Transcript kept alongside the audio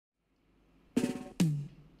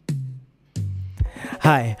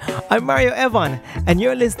Hi, I'm Mario Evon, and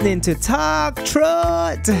you're listening to Tlk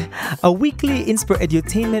Trth, a weekly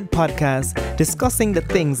edutainment podcast discussing the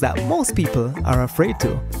things that most people are afraid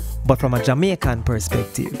to, but from a Jamaican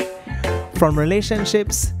perspective. From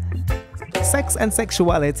relationships, sex and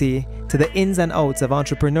sexuality, to the ins and outs of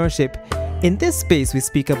entrepreneurship, in this space we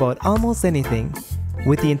speak about almost anything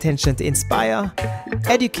with the intention to inspire,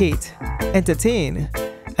 educate, entertain,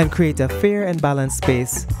 and create a fair and balanced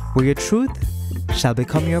space where your truth shall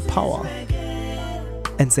become your power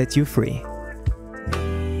and set you free.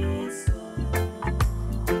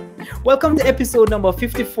 Welcome to episode number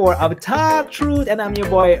 54 of Tlk Trth, and I'm your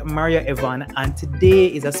boy Mario Evon, and today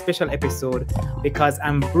is a special episode because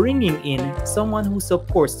I'm bringing in someone who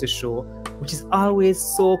supports the show, which is always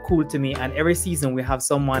so cool to me. And every season we have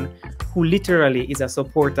someone who literally is a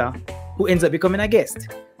supporter who ends up becoming a guest,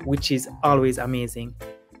 which is always amazing.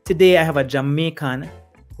 Today I have a Jamaican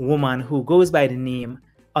woman who goes by the name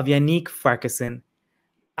of Yanique Farquharson,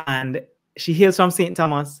 and she hails from St.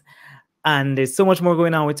 Thomas, and there's so much more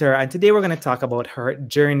going on with her. And today we're going to talk about her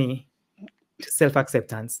journey to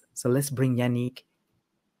self-acceptance. So let's bring Yanique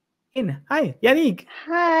in. Hi, Yanique.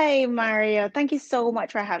 Hi, Mario. Thank you so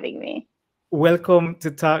much for having me. Welcome to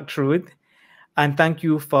Tlk Trth, and thank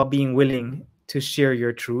you for being willing to share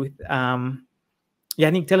your truth.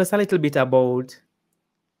 Yanique, tell us a little bit about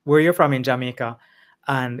where you're from in Jamaica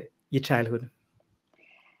and your childhood.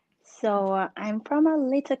 So I'm from a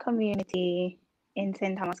little community in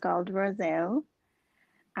St. Thomas called Roselle.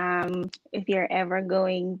 If you're ever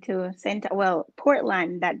going to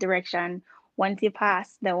Portland, that direction, once you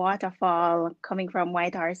pass the waterfall coming from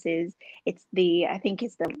White Horses, I think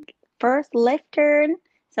it's the first left turn.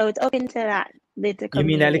 So it's up into that little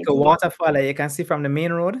community. You mean that little waterfall that you can see from the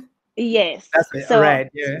main road? Yes. That's it. So, right.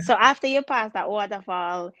 Yeah. So after you pass that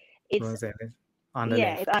waterfall, it's Roselle on the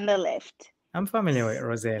left. It's on the left. I'm familiar with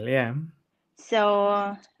Roselle. Yeah.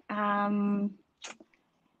 So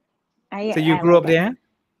you grew up there?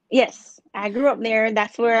 Yes, I grew up there.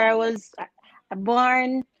 That's where I was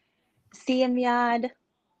born. Same yard.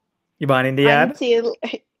 You born in the yard?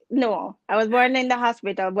 No, I was born in the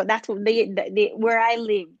hospital, but that's where I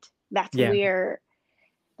lived. That's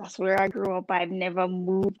where I grew up. I've never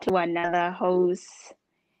moved to another house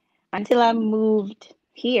until I moved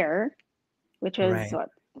here, which was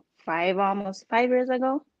almost 5 years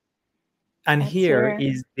ago. And here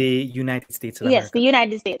is the United States of America. Yes, the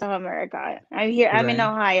United States of America. I'm here. I'm in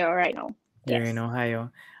Ohio right now. You're in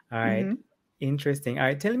Ohio. All right. Mm-hmm. Interesting. All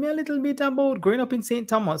right. Tell me a little bit about growing up in St.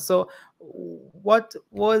 Thomas. So what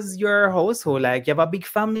was your household like? You have a big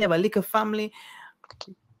family? You have a little family?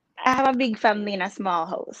 I have a big family in a small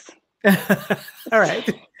house. All right.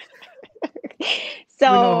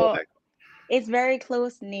 So it's very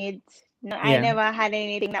close-knit. No, I never had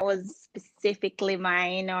anything that was specifically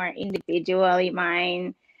mine or individually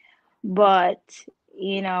mine. But,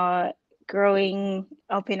 growing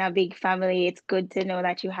up in a big family, it's good to know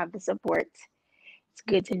that you have the support. It's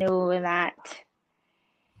good to know that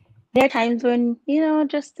there are times when,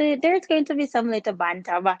 there's going to be some little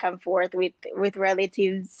banter back and forth with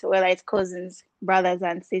relatives, whether it's cousins, brothers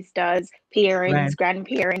and sisters, parents,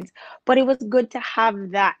 grandparents. But it was good to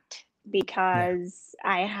have that because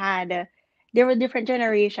there were different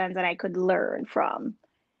generations that I could learn from.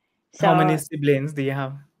 So, how many siblings do you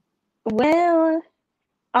have? Well,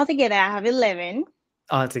 altogether, I have 11.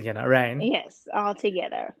 Altogether, right? Yes,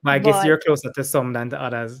 altogether. But I guess you're closer to some than to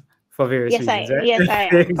others for various reasons, right? Yes, I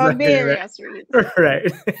am. Exactly, for various reasons.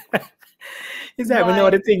 Right. It's like we know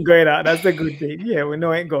the thing going on. That's the good thing. Yeah, we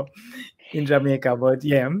know it go in Jamaica, but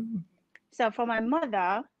yeah. So for my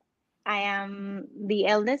mother, I am the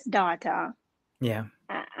eldest daughter. Yeah.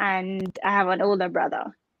 And I have an older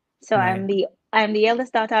brother. So I'm the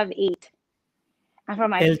eldest daughter of 8. And for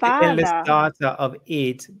my father, eldest daughter of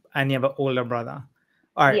 8, and you have an older brother.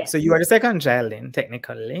 All right. Yes. So you are the second child then,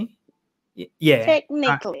 technically. Yeah.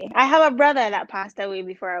 Technically. I have a brother that passed away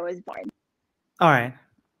before I was born. All right.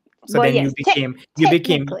 So but then you became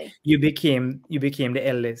the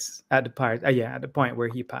eldest at the point where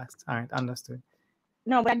he passed. All right, understood.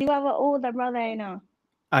 No, but I do have an older brother,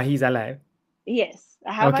 He's alive. Yes.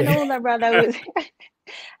 I have an older brother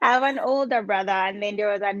I have an older brother, and then there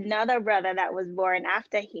was another brother that was born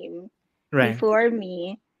after him before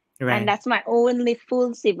me. Right. And that's my only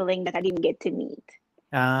full sibling that I didn't get to meet.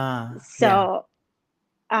 So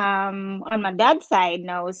on my dad's side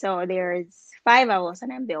now, so there's 5 of us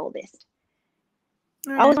and I'm the oldest.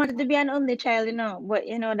 I always wanted to be an only child, but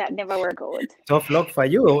that never worked out. Tough luck for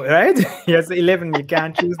you, right? Yes, 11, you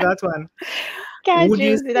can't choose that one. Can't would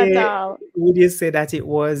you choose it at say all. would you say that it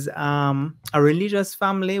was a religious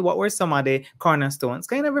family? What were some of the cornerstones?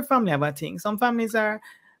 Kind of every family have a thing. Some families are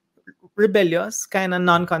rebellious, kind of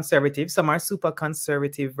non-conservative. Some are super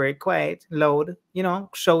conservative, very quiet, loud,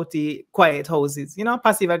 shouty, quiet houses,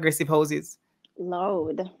 passive aggressive houses.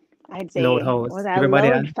 Loud, I'd Loud say, house. was a Everybody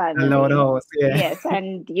loud had a loud family. house, yeah. Yes,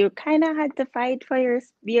 and you kind of had to fight for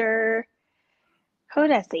your how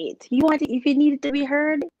do I say it? You wanted, if you needed to be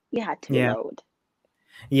heard, you had to be Yeah. loud.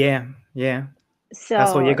 Yeah. Yeah. That's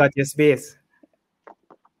how you So got your space.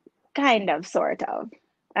 kind of, sort of.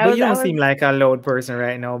 I But was, you I don't was, seem like a loud person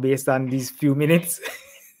right now based on these few minutes.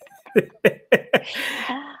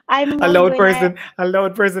 I'm A loud loud when person, a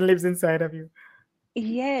loud person lives inside of you.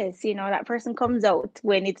 yes, that person comes out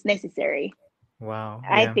when it's necessary. Wow.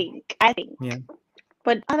 I Yeah. think, I think. Yeah.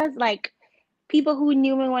 But others, like people who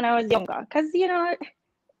knew me when I was younger, because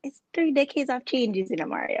it's 3 decades of changes in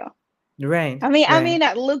Mario. Right. I Right. may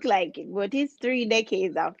not look like it, but it's 3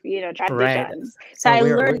 decades of Right. transitions. So So I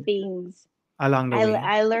we're learned things. along the way.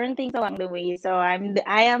 I learned things along the way. So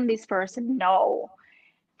I am this person now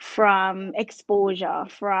from exposure,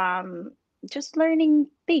 from just learning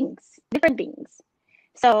things, different things.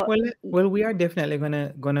 So Well, we are definitely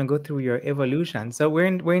gonna go through your evolution. So we're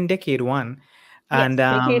in decade one, yes, and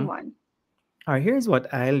decade one. all right, here's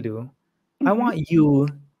what I'll do. I Hmm. want you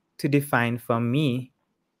to define for me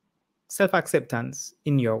self-acceptance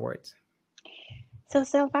in your words. So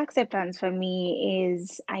self acceptance for me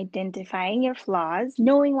is identifying your flaws,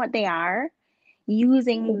 knowing what they are,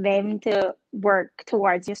 using them to work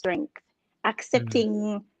towards your strength, Mm,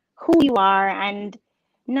 accepting who you are, and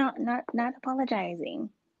not apologizing,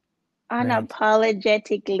 right.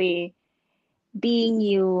 unapologetically being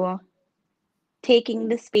you, taking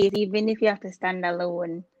the space even if you have to stand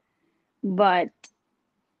alone, but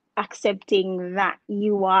accepting that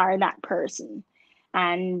you are that person.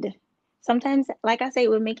 And sometimes, like I say, it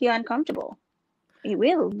will make you uncomfortable. It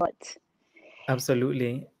will, but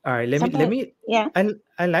Absolutely. All right. Let sometimes, me. yeah.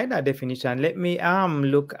 I like that definition. Let me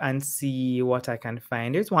look and see what I can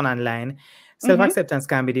find. There's one online. Mm-hmm. Self-acceptance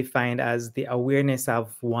can be defined as the awareness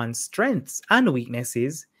of one's strengths and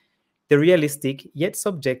weaknesses, the realistic yet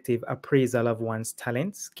subjective appraisal of one's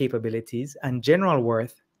talents, capabilities, and general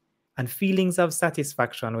worth, and feelings of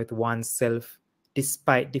satisfaction with oneself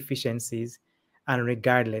despite deficiencies and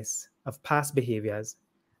regardless of past behaviors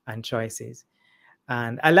and choices.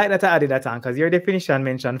 And I like that I added that on because your definition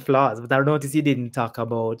mentioned flaws, but I noticed you didn't talk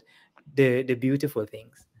about the beautiful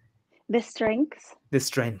things, The strengths. the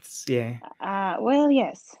strengths. Yeah. Well,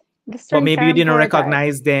 yes, the But strengths maybe are you didn't important.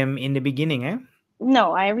 recognize them in the beginning, eh?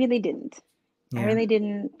 No, I really didn't. I Yeah. really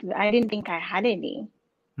didn't. I didn't think I had any,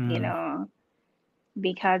 you Mm. know,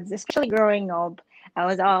 because especially growing up, I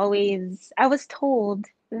was told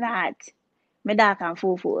that my dad can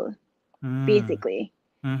fool, Mm. basically.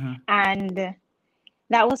 Mm-hmm. And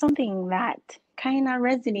that was something that kind of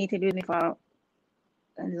resonated with me for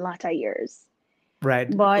a lot of years.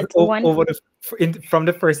 Right. But one, Over from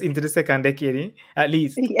the first into the second decade, at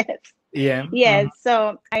least. yes, Yeah. yes.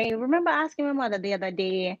 So I remember asking my mother the other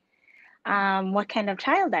day, what kind of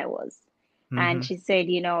child I was. And Mm-hmm. she said,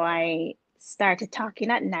 I started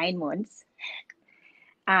talking at 9 months.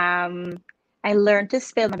 Um, I learned to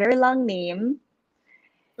spell my very long name.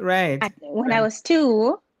 Right. When I Right. was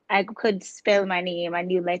 2, I could spell my name. I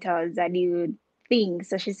knew letters, I knew things.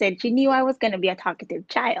 So she said she knew I was going to be a talkative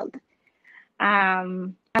child.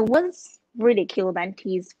 I was ridiculed and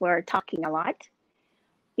teased for talking a lot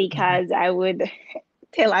Mm-hmm. because I would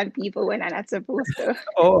tell on people when I'm not supposed to.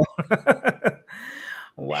 Oh.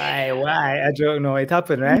 Why? Why? I don't know. It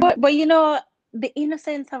happened, right? But the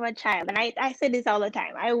innocence of a child, and I say this all the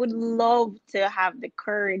time. I would love to have the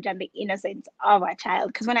courage and the innocence of a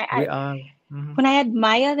child, because We are. Mm-hmm. when I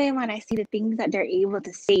admire them and I see the things that they're able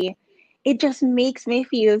to say, it just makes me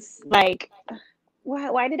feel like,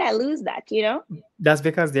 why did I lose that? That's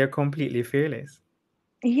because they're completely fearless.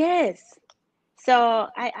 Yes. So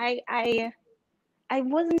I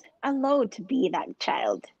wasn't allowed to be that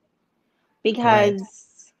child, Right.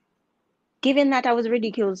 because given that I was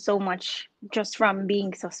ridiculed so much just from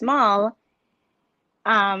being so small,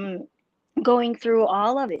 um, going through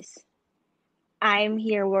all of this, I'm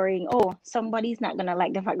here worrying, oh, somebody's not gonna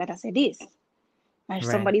like the fact that I said this, or Right.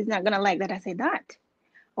 somebody's not gonna like that I said that,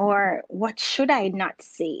 or what should I not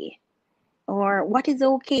say, or what is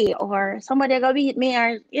okay, or somebody gonna beat me,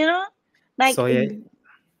 or like So yeah,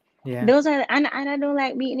 yeah. those are, and I don't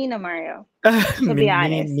like beating in a Mario, to me, be me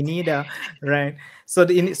honest. neither. Right. So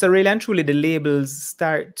so really and truly, the labels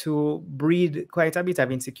start to breed quite a bit of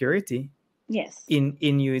insecurity Yes. in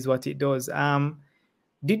you, is what it does.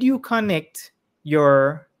 Did you connect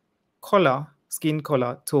your color, skin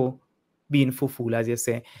color, to being fufu, as you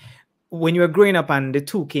say. When you were growing up and the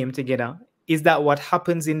two came together, is that what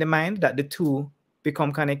happens in the mind, that the two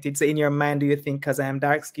become connected? So in your mind, do you think because I am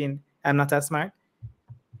dark skinned, I'm not as smart?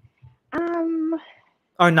 Um,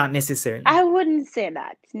 Or not necessarily? I wouldn't say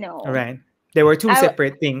that. All No. right. There were two I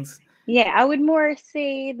separate things. Yeah, I would more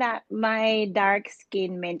say that my dark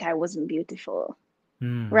skin meant I wasn't beautiful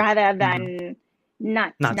Mm. rather Mhm. than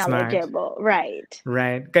not Not smart. knowledgeable. Right.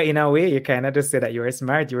 Right. 'Cause in a way, you kind of just said that you were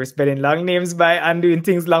smart. You were spelling long names by and doing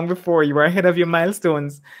things long before. You were ahead of your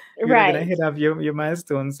milestones. You would have been Right. ahead of your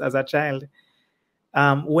milestones as a child.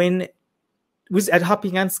 When was at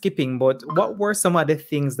hopping and skipping, but what were some of the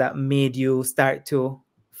things that made you start to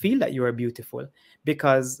feel that you were beautiful?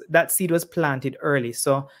 Because that seed was planted early.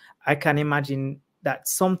 So I can imagine that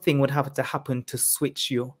something would have to happen to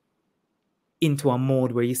switch you into a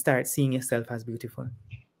mode where you start seeing yourself as beautiful.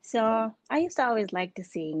 So I used to always like to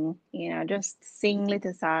sing, just sing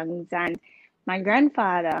little songs. And my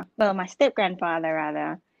grandfather, well, my step grandfather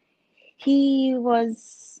rather, he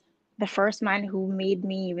was the first man who made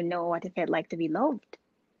me even know what it felt like to be loved.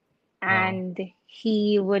 Wow. And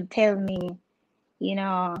he would tell me, you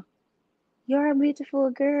know, you're a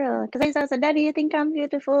beautiful girl. Because I used to say, Daddy, you think I'm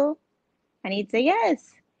beautiful? And he'd say,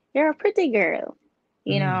 yes, you're a pretty girl,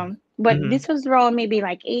 Mm. But Hmm. this was around maybe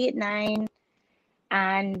like 8, 9,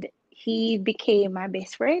 and he became my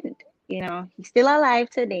best friend. He's still alive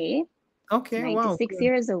today. He's Okay. Wow. 96 Cool.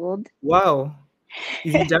 years old. Wow.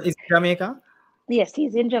 Is it Jamaica? Yes,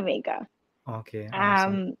 he's in Jamaica. Okay.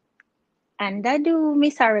 Awesome. Um, and I do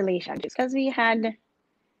miss our relationships because we had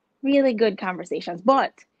really good conversations.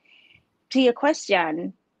 But to your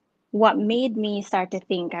question, what made me start to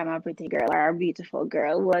think I'm a pretty girl or a beautiful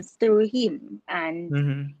girl was through him. And,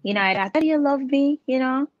 Hmm. I'd ask, do you love me?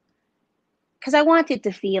 Because I wanted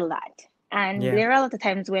to feel that. And Yeah. there are a lot of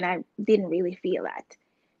times when I didn't really feel that.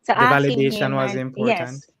 So The asking validation him, was and important.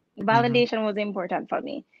 yes, Hmm. validation was important for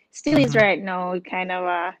me. Still is Hmm. right now, kind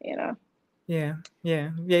of, Yeah,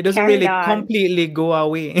 yeah, yeah. It doesn't carried really on. completely go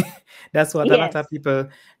away. That's what a lot Yes, of people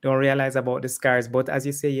don't realize about the scars. But as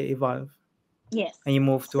you say, you evolve yes. and you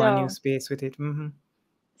move to a new So, space with it.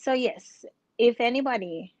 yes, if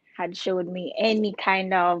anybody had showed me any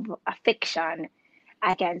kind of affection,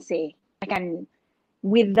 I can say, I can,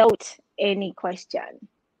 without any question,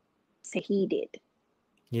 say he did.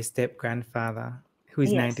 Your step grandfather, who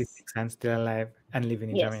is Yes, 96 and still alive and living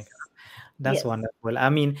in yes, Jamaica. That's yes. wonderful. I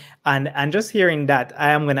mean, and just hearing that,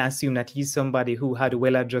 I am gonna assume that he's somebody who had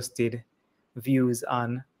well-adjusted views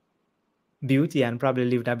on beauty and probably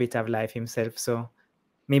lived a bit of life himself. So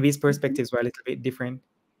maybe his Hmm. perspectives were a little bit different.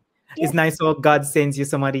 It's Yes. nice how God sends you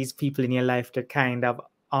some of these people in your life to kind of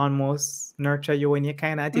almost nurture you when you're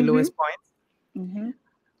kind of at the Mm-hmm. lowest point. Mm-hmm.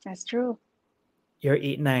 That's true. You're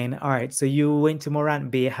 8, 9. All right. So you went to Morant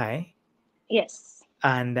Bay High. Yes.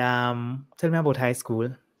 And tell me about high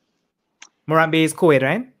school. Morant Bay is co-ed,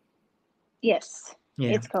 right? Yes.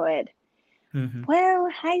 Yeah. It's co-ed. Hmm. Well,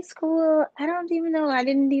 high school, I don't even know. I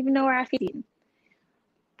didn't even know where I fit in.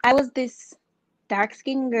 I was this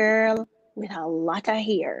dark-skinned girl with a lot of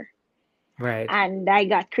hair, Right. and I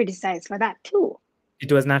got criticized for that too.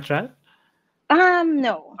 It was natural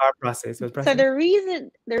No. or process? It was So process. the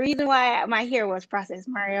reason why my hair was processed,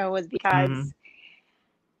 Mario, was Hmm. because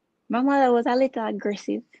my mother was a little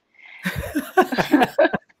aggressive.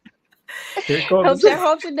 Here it comes. I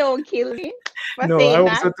hope she don't kill me for No, I saying hope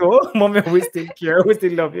that. so too. Mommy, we still care. We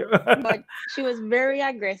still love you. But she was very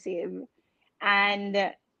aggressive,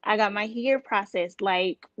 and I got my hair processed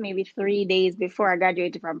like maybe 3 days before I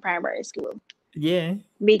graduated from primary school Yeah.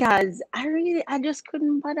 because I just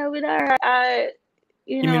couldn't bother with her.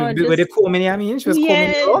 You mean with Just the combing? I mean, she was combing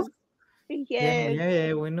you yes, off. Yeah, yes. yeah,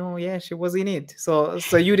 yeah. We know. Yeah, she was in it. So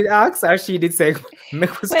you did ask, or she did say,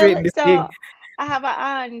 "Make us Well, straighten this so thing." I have an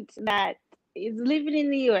aunt that is living in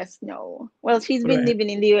the US now. Well, she's been Right. living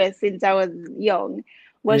in the US since I was young.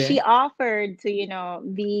 Well, Yeah. she offered to,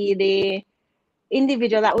 be the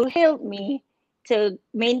individual that will help me to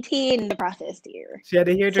maintain the process here. She had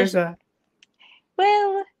a So, hairdresser.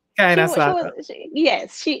 well, Kind she of was, she sort was, of.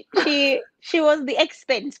 yes, she was the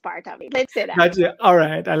expense part of it. Let's say that. Gotcha. All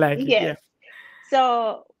right. I like it. Yes. Yeah.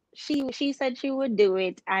 So she said she would do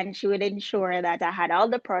it and she would ensure that I had all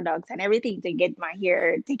the products and everything to get my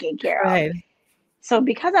hair taken care of. Right. So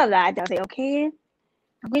because of that, I was like, okay,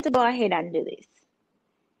 I'm going to go ahead and do this.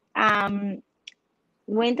 Um,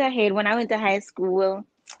 went ahead when I went to high school.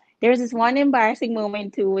 There was this one embarrassing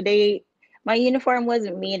moment too. My uniform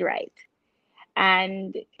wasn't made right,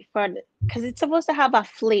 and because it's supposed to have a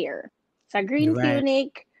flare, it's a green Right.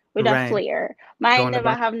 tunic with a Right. flare. Mine Down the never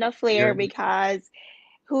back. have no flare You're because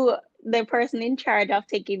who the person in charge of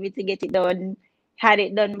taking me to get it done had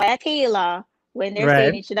it done by a tailor when they're right.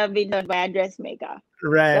 saying it should have been done by a dressmaker.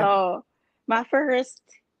 Right. So my first,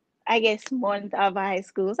 I guess, month of high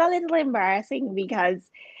school was a little embarrassing because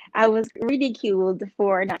I was ridiculed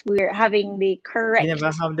for not we're having the You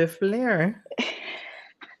never correct. have the flair.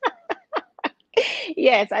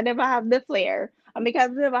 Yes, I never have the flare, and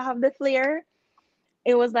because I never have the flare,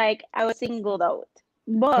 it was like I was singled out.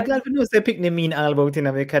 I'm But glad we know they pick the mean all about in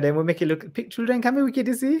America. Then we make it look pick children can be wicked,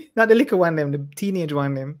 you see? Not the little one them, the teenage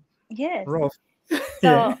one them. yes, Rough.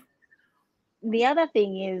 Yeah. so the other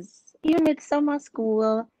thing is, even with summer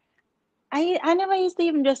school, I never used to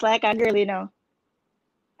even just like a girl, you know.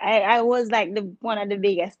 I was like the one of the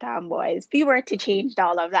biggest tomboys. Puberty changed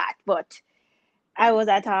all of that, but I was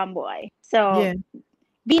a tomboy. So Yeah.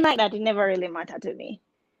 being like that, it never really mattered to me.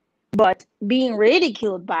 But being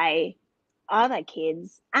ridiculed by other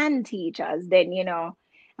kids and teachers, then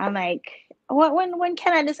I'm like, when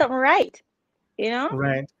can I do something right? You know?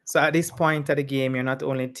 Right. So at this point of the game, you're not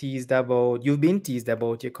only teased about, you've been teased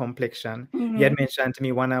about your complexion. You Mm-hmm. had mentioned to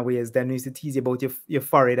me one of the ways then we used to tease you about your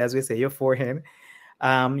forehead, as we say, your forehead,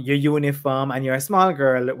 your uniform, and you're a small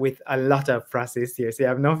girl with a lot of process here. So you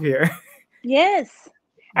have no fear. Yes.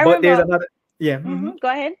 I But there's remember. another, yeah. Mhm. Go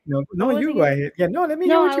ahead. No, What no, was you you go gonna? ahead. Yeah, no, let me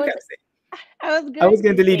hear No, what you got to say. I was I was going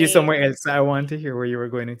going to to lead you say. somewhere else. So I want to hear where you were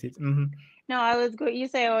going with it. No, I was going. You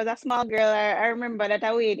say I was a small girl. I remember that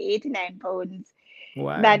I weighed 89 pounds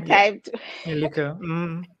Wow. that Yeah. time. You look a,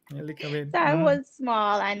 you look a bit. So I was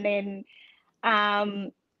small, and then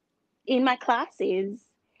um, in my classes,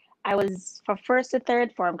 I was for first to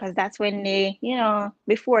third form because that's when they,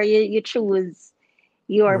 before you choose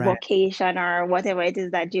your Right. vocation or whatever it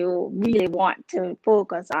is that you really want to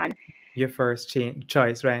focus on. Your first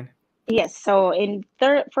choice, right? Yes, so in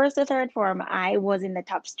first to third form, I was in the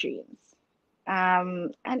top streams.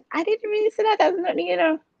 And I didn't really see that as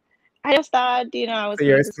nothing. I just thought, I was So going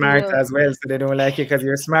you're to smart school. as well, so they don't like you because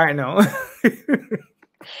you're smart now.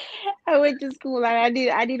 I went to school and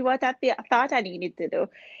I did what thought I needed to do.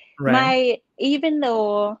 Right. My even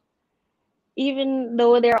though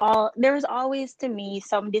there's always to me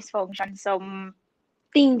some dysfunction, some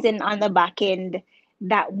things in on the back end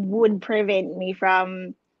that would prevent me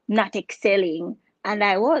from not excelling, and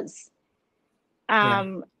I was. Yeah.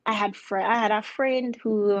 I had a friend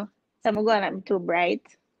who some going at me too bright.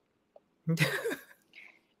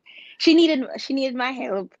 She needed my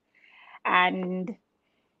help, and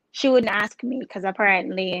she wouldn't ask me because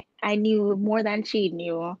apparently I knew more than she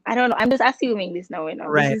knew. I don't know. I'm just assuming this now. This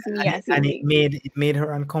Right. is me And it assuming. made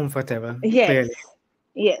her uncomfortable, Yes, clearly.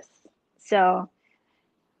 yes. So,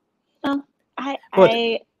 no, I But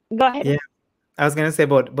I go ahead. yeah, I was gonna say,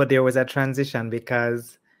 but there was a transition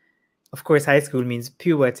because of course high school means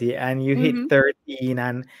puberty and you hit Mm-hmm. 13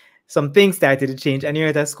 and some things started to change and you're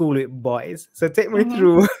at a school with boys. So take me Mm-hmm.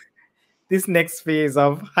 through this next phase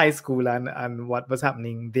of high school and what was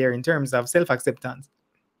happening there in terms of self-acceptance.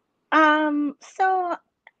 So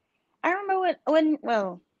I remember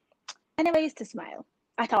well, I never used to smile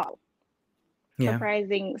at all. Yeah.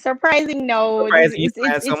 Surprising. No, Surprising you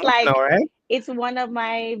smile so it's much now, like right? it's one of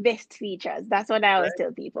my best features. That's what I always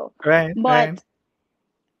tell people. Right, right. But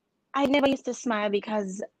I never used to smile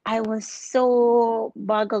because I was so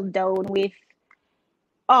boggled down with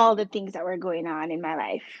all the things that were going on in my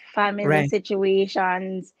life, family Right.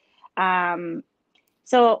 situations. Um,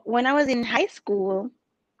 so when I was in high school,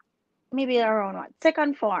 maybe around what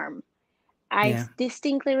second form, I Yeah.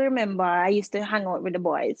 distinctly remember I used to hang out with the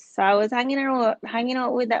boys. So I was hanging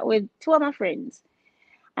out with two of my friends,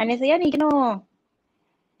 and they say, Yannick,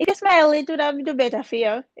 if you smile, it would have do better for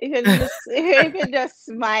you. If you just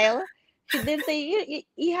smile. She did say,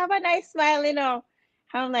 you have a nice smile.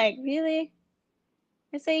 I'm like, really?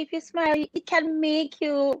 I say, if you smile, it can make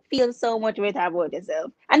you feel so much better about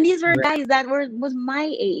yourself. And these were Right, guys that was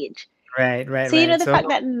my age. right, right, So right. the So fact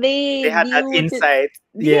that they they had that knew to, insight.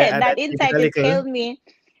 Yeah, yeah, and that that gave it insight a to little. tell me,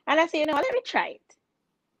 and I say, let me try it.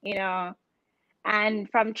 You know, and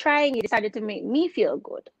from trying, it decided to make me feel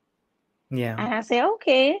good. Yeah. And I say,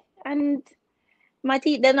 okay, and my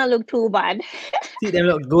teeth did not look too bad. Teeth them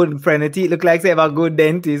look good, friend. The teeth look like they have a good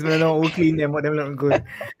dentist. I don't know who clean them, but them look good.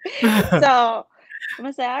 So I'm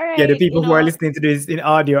gonna say, all Yeah, the right, people who are listening to this in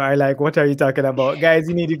audio are like, what are you talking about? Guys,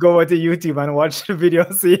 you need to go over to YouTube and watch the video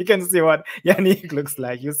so you can see what Yannick looks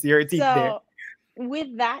like. You see her teeth there. So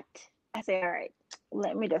with that, I say, all right,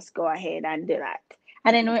 let me just go ahead and do that.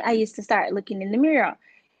 And then I used to start looking in the mirror.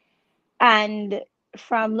 And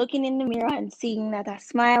from looking in the mirror and seeing that I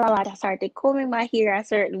smile a lot, I started combing my hair a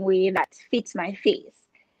certain way that fits my face.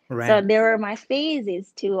 Right. So there were my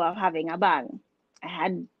phases too of having a bang.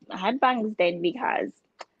 I had bangs then because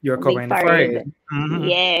You're a big covering the forehead. forehead. Hmm.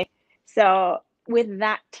 Yeah. So with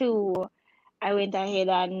that too, I went ahead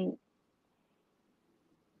and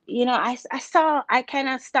I kind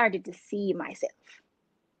of started to see myself.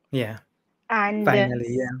 Yeah. And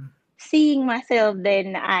Finally, yeah. seeing myself,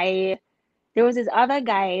 then there was this other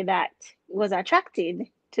guy that was attracted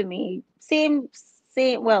to me. Same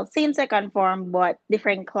second form, but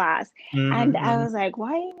different class. And I Hmm. was like,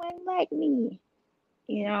 why am I like me?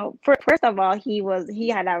 First of all, he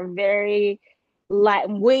had a very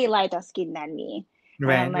way lighter skin than me.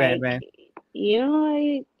 And I'm Right, right, like, right. you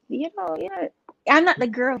know, you know, I'm not the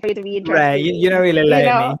girl for you to be Right. interested You don't in, really you like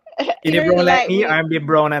know. me. You You the don't brown really like like me me. or be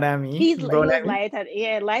browner than me? He Brown was like me? lighter,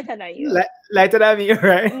 yeah, lighter than you. Lighter than me,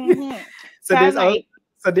 right? Hmm. So So I'm there's all like,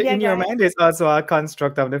 so yeah, in your guys. mind there's also a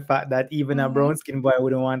construct of the fact that even a Hmm. brown skin boy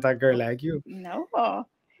wouldn't want a girl like you. No. So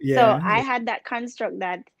Yeah. I had that construct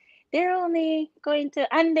that they're only going to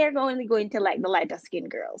like the lighter skinned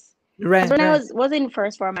girls. Because Right, when I right. was in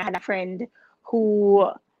first form, I had a friend who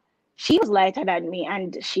she was lighter than me,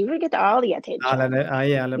 and she would get all the All of attention. the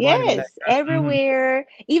yeah, all the body would like Yes, that. Hmm. everywhere.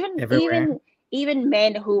 Even Everywhere. even even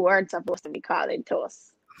men who weren't supposed to be calling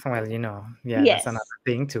toast. Well, yeah, that's another Yes,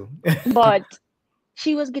 thing too. but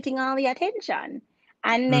she was getting all the attention,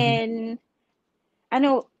 and Hmm. then I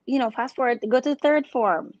know, fast forward, go to third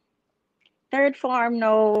form. Third form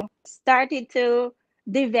now started to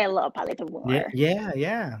develop a little Yeah, more. yeah,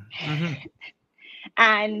 yeah. Hmm.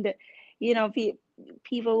 And,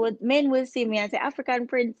 men would see me and say, African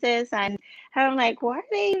princess. And I'm like, why are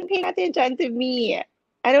they even paying attention to me?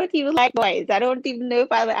 I don't even like boys. I don't even know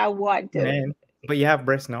if I want to. Man, but you have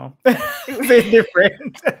breasts now, so it's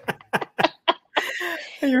different.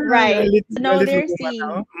 Right. You're a No, little woman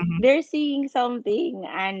now. Hmm. they're seeing something,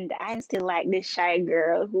 and I'm still like this shy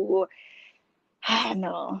girl who,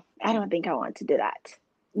 no, I don't think I want to do that.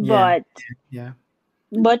 Yeah, But yeah.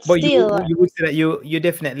 But still, you would say that you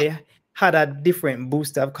definitely had a different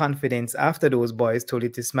boost of confidence after those boys told you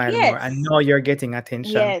to smile more, and yes, now you're getting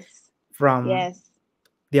attention yes, from yes.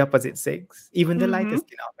 the opposite sex, even the Mm-hmm. lightest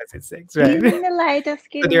skin opposite sex, right? Even the lighter So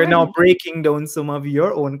skin they're now one. breaking down some of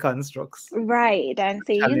your own constructs, Right. And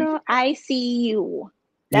say, challenging them. I see you.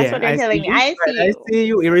 That's Yeah, what they're I see telling me. you. I Right, see I you. see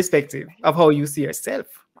you, irrespective of how you see yourself.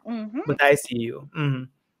 Hmm. But I see you. Hmm.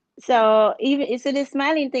 So the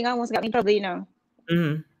smiling thing almost got me in trouble.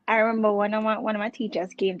 Hmm. I remember one of my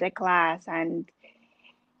teachers came to class, and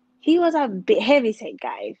he was a big, heavy set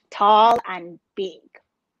guy, tall and big.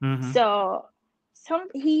 Hmm. So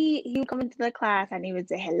he would come into the class and he would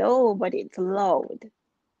say hello, but it's loud,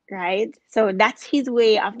 right? So that's his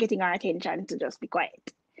way of getting our attention, to just be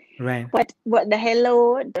quiet. Right. But the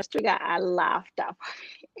hello just trigger a laughter.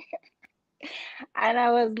 And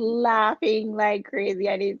I was laughing like crazy.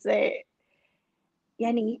 And he'd say,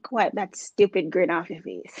 Yanique, wipe that stupid grin off your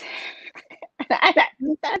face.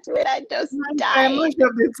 That's when I just Man, try died. mash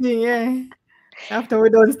up the thing, yeah. After we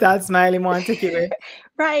don't start smiling, want to take it away.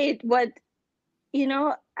 Right. But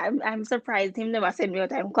I'm surprised him never sent me out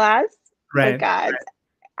time class, Right. because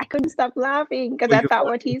I couldn't stop laughing because Oh, I you thought found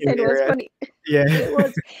what it he said was hilarious. funny. Yeah. It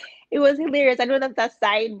was it was hilarious. I know that's a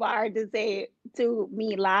sidebar to say to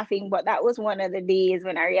me laughing, but that was one of the days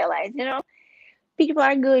when I realized, people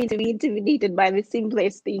are going to be intimidated by the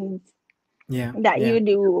simplest things Yeah. that Yeah. you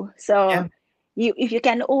do. So Yeah. if you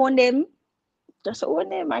can own them, just own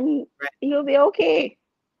them, and Right. you'll be okay.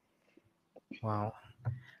 Wow.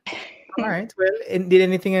 All right. Well, did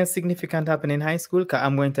anything else significant happen in high school? 'Cause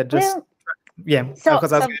I'm going to just, Well, yeah, so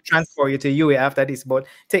because I was so going to transfer you to UA after this, but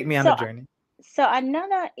take me on the so journey. so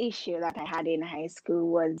another issue that I had in high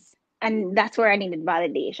school was, and that's where I needed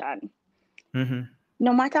validation. Mm-hmm.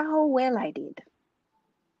 No matter how well I did,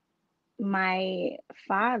 my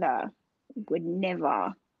father would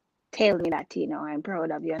never tell me that, I'm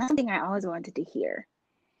proud of you. And that's something I always wanted to hear.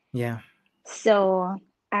 Yeah. So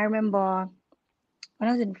I remember when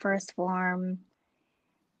I was in first form,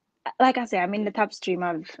 like I said, I'm in the top stream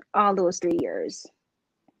of all those 3 years.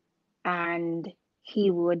 And he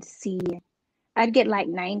would see, I'd get like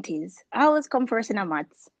 90s. I always come first in a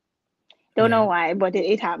maths. Don't know Yeah. why, but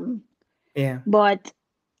it happened. Yeah. But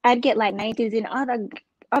I'd get like 90s in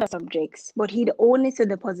other subjects, but he'd only see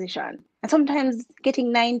the position. And sometimes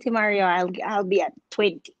getting 90, Mario, I'll be at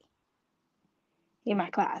 20 in my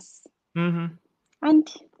class. Mm-hmm.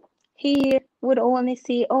 And he would only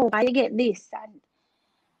see, oh, why you get this? And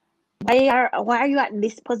why are you at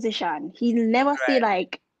this position? He never see Right.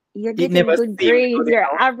 like you're It getting never good seemed grades, good you're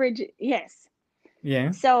enough. average. Yes.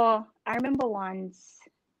 Yeah. So I remember once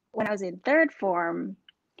when I was in third form,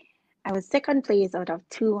 I was second place out of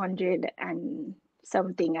 200 and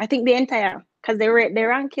something. I think the entire, because they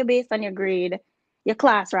rank you based on your grade, your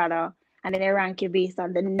class rather, and then they rank you based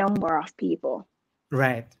on the number of people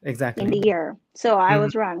Right, in the exactly. year. So I Mhm.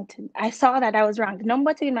 was ranked. I saw that I was ranked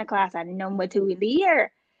number 2 in my class and number 2 in the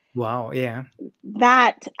year. Wow, yeah.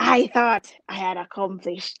 That I thought I had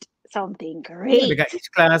accomplished something Yeah, because great.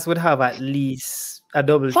 each class would have at least a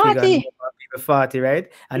double figure number 40. of people, 40,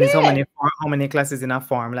 right? And it's Yeah. how many classes in a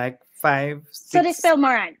form? Like five, So they six. spell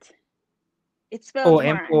Morant. It Oh, spells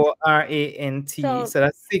Morant. MORANT. So, So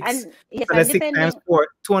that's six. and yes, So and that's six times depending, four,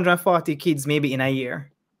 240 kids maybe in a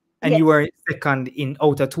year. And you yes. were second in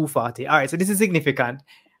out of 240. All right, so this is significant.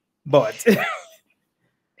 But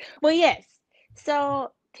Well, yes.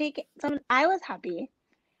 So take some. I was happy.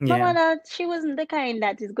 My yeah, mother, she wasn't the kind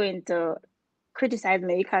that is going to criticize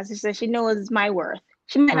me because she says she knows my worth.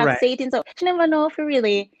 She might not right. say it in so she never know if she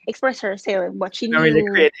really express herself, but she Not really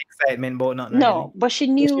knew create excitement, but not really. no, but she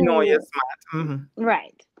But you know you're knew smart.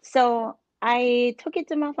 right. So I took it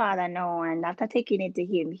to my father now, and after taking it to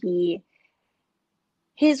him,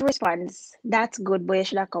 his response, that's good, but you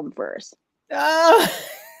should have come first. Ah!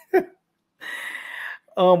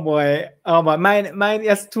 Oh boy. Oh boy. Mine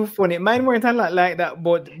is too funny. Mine weren't a lot like that,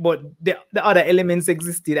 but the other elements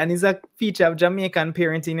existed. And it's a feature of Jamaican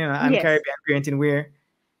parenting, and Yes. Caribbean parenting where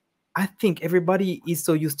I think everybody is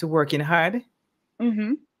so used to working hard.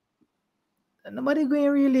 Mm-hmm. Nobody going to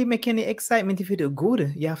really make any excitement if you do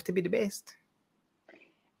good. You have to be the best.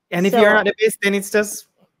 And if you're not So the best, then it's just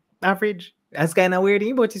average. That's kind of weird,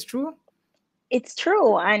 but it's true. it's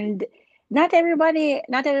true, and not everybody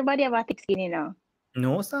have a thick skin,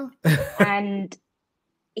 No, sir. And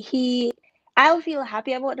he, I'll feel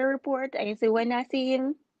happy about the report. I say when I see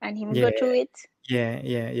him and him Yeah, go through it,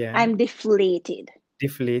 yeah. I'm deflated.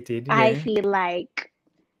 Deflated, I yeah. feel like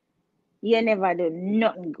you never do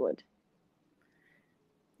nothing good.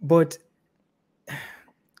 But Go ahead.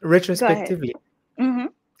 retrospectively, Mm-hmm.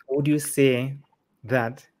 would you say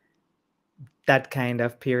that that kind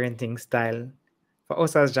of parenting style for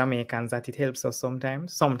us as Jamaicans that it helps us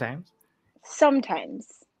sometimes? Sometimes. Sometimes,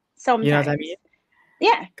 You know what I mean? sometimes,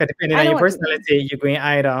 yeah, Because depending I on know your what you mean. personality, you're going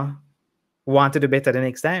either want to do better the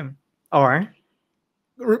next time or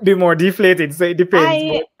be more deflated. So it depends.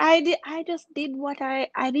 But I just did what I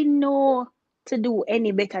didn't know to do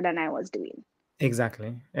any better than I was doing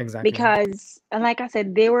exactly. because, and like I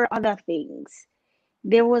said, there were other things.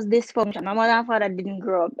 There was dysfunction. My mother and father didn't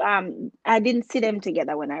grow up. I didn't see them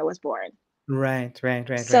together when I was born. Right.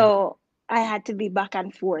 So I had to be back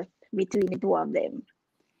and forth between the two of them.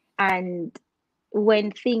 And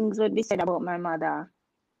when things would be said about my mother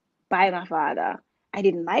by my father, I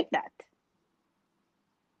didn't like that.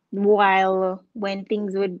 While when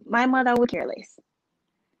things would, my mother would care less.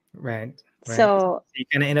 Right. So So, you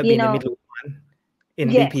kind of end up you being the know, middle one in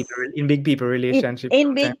yes, big people relationships in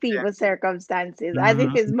sometimes. big people circumstances, Yeah. as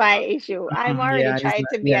if it's my issue. I'm already Yeah, and it's trying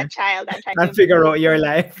not. to be Yeah, a child and trying and to figure be. out your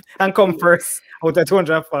life and come first out of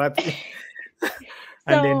 240,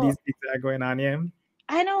 and then So these things are going on. Yeah.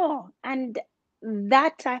 I know, and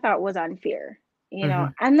that I thought was unfair. hmm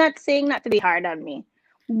I'm not saying not to be hard on me,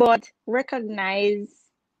 but recognize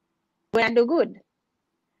when I do good.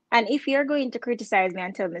 And if you're going to criticize me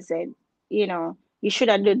and tell me, say, you should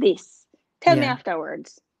have done this, tell me Yeah.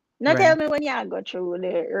 afterwards. Not tell Right. me when you go through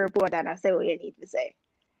the report and I say what you need to say.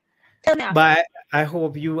 Tell me after. But I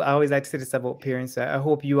hope you. I always like to say this about parents. I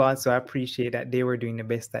hope you also appreciate that they were doing the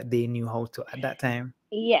best that they knew how to at that time.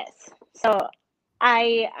 Yes. So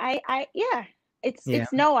yeah. Yeah. It's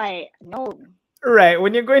no, I no, Right.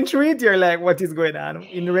 When you're going through it, you're like, "What is going on?"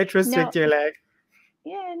 In no, retrospect, you're like,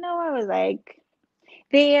 yeah, no. I was like,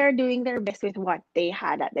 they are doing their best with what they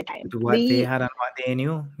had at the time. "What they had and what they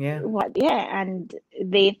knew." Yeah. And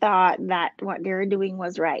they thought that what they were doing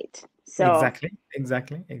was right. So Exactly.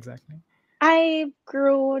 I've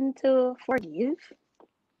grown to forgive,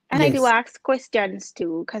 and I do Yes. ask questions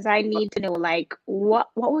too, because I need to know like what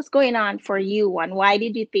was going on for you, and why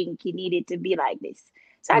did you think you needed to be like this?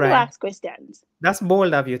 So I do Right. ask questions. That's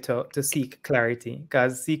bold of you to seek clarity,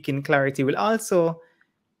 because seeking clarity will also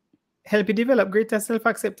help you develop greater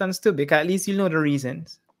self-acceptance too, because at least you know the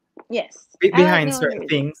reasons Yes, I like behind knowing the certain reason.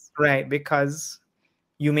 things, right? Because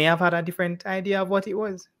you may have had a different idea of what it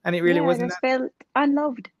was, and it really Yeah, I wasn't just that. felt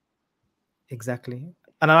unloved. Exactly.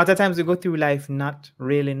 And a lot of times we go through life not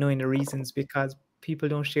really knowing the reasons because people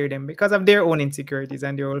don't share them because of their own insecurities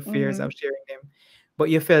and their own fears Hmm. of sharing them. But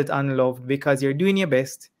you felt unloved because you're doing your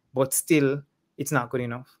best, but still it's not good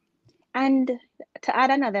enough. And to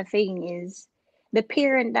add another thing is the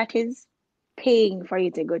parent that is paying for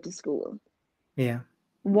you to go to school Yeah.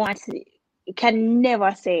 wants can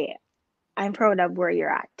never say, I'm proud of where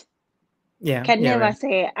you're at. Yeah, Can yeah, never right.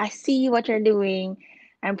 say, I see what you're doing.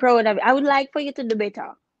 I'm proud of it. I would like for you to do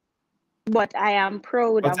better, but I am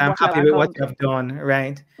proud But of I'm what you have happy with what you have accomplished. done,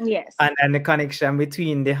 right? Yes. And the connection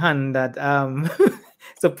between the hand that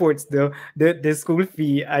supports the school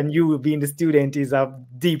fee and you being the student is a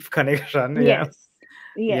deep connection. Yeah. Yes.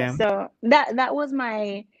 Yes. Yeah. So that was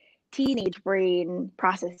my teenage brain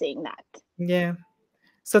processing that. Yeah.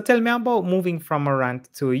 So tell me about moving from Morant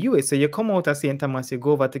to US. So you come out of St. Thomas, you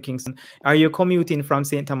go over to Kingston. Are you commuting from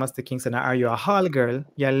St. Thomas to Kingston? Or are you a hall girl?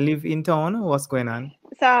 You live in town? What's going on?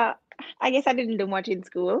 So I guess I didn't do much in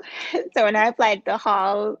school. So when I applied to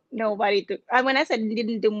hall, nobody took. And when I said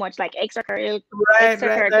didn't do much, like Right, right, right.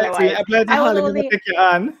 extracurricular So you wise, apply to I was hall, they're gonna only take you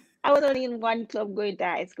on. I was only in one club going to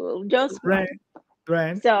high school, just Right, one.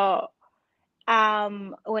 right. So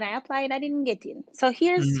when I applied, I didn't get in. So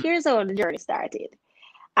Mm-hmm, here's how the journey started.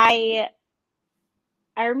 I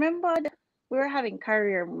I remembered we were having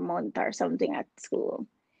career month or something at school.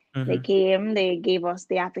 They mm-hmm. came, they gave us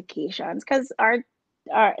the applications because our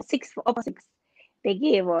upper six, they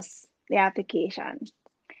gave us the application.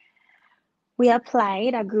 We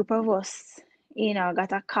applied, a group of us,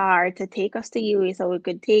 got a car to take us to UE so we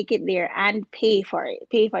could take it there and pay for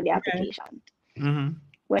the Okay. application. Mm-hmm.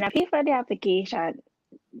 When I pay for the application,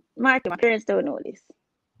 Marty, my parents don't know this.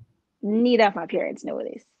 Neither of my parents know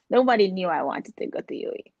this. Nobody knew I wanted to go to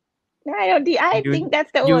UE. I don't. I You, think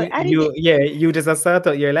that's the whole. I think. yeah, you just a start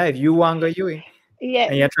out your life. You want to go you, Yes.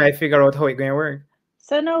 and you try to figure out how it gonna work.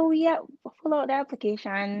 So now we fill out the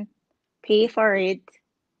application, pay for it,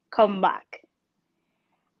 come back.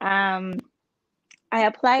 Um, I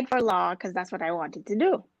applied for law because that's what I wanted to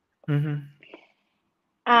do. Mm-hmm.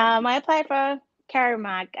 I applied for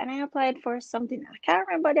Carmack and I applied for something. I can't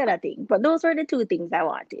remember the other thing, but those were the two things I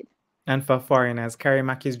wanted. And for foreigners, Carrie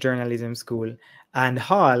is journalism school, and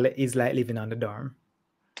Hall is like living on the dorm.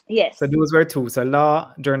 So Yes, those were two. So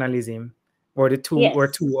law, journalism, were yes,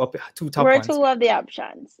 two top were ones. two of the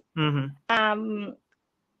options. Mm-hmm. Um,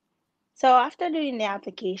 so after doing the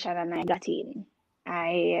application and I got in,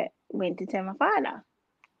 I went to tell my father.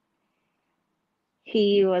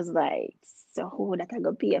 He was like, "So who that I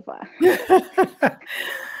go pay for?"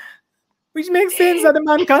 Which makes sense that the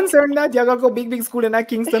man concerned that you gotta go big school in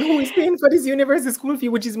Kingston. Who is paying for this university school fee,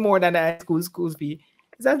 which is more than the high school fee?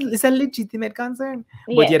 It's a legitimate concern.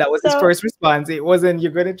 But yeah, Yes. that was his So first response. It wasn't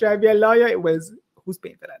you're gonna try to be a lawyer. It was who's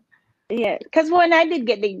paying for that. yeah, because when I did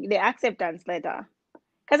get the acceptance letter,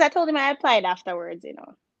 because I told him I applied afterwards,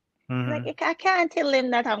 Mm-hmm. like I can't tell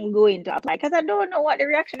him that I'm going to apply because I don't know what the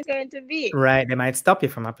reaction is going to be. Right, they might stop you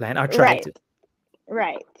from applying or try Right, to.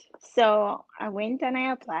 right. So I went and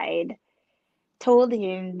I applied, told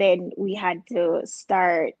him then we had to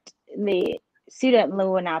start the student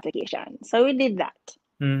loan application. So we did that.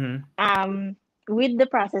 Mm-hmm. With the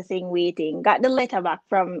processing waiting, got the letter back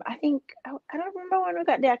from I think I don't remember when we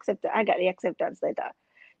got the acceptance. I got the acceptance letter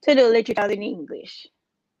to do literature in English.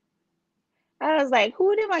 I was like,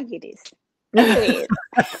 who did I get this? Anyway,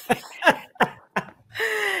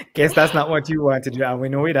 Guess that's not what you wanted to do, and we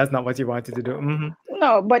know it. That's not what you wanted to do. Mm-hmm.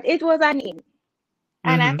 no, but it was an in.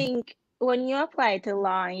 And I Mm-hmm. think when you apply to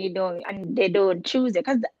law and they don't choose it,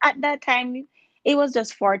 because at that time it was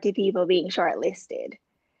just 40 people being shortlisted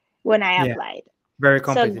when I Yeah, applied. very So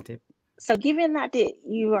competitive. so given that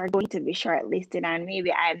you are going to be shortlisted and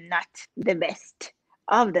maybe I'm not the best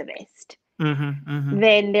of the best, Mm-hmm. Mm-hmm.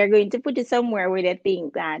 then they're going to put you somewhere where they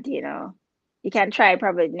think that, you can try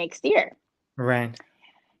probably next year. Right.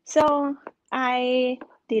 So I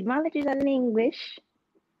did my literature in English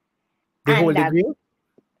The whole and degree?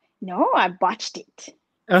 no, I botched it.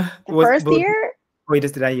 The Was first but year, wait,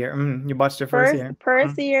 just that year. You botched the first first year.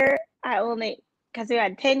 first Mm-hmm. year, I only because we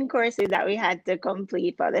had 10 courses that we had to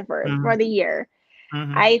complete for the year.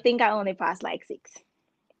 Mm-hmm. I think I only passed like six.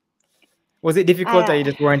 Was it difficult or Uh, you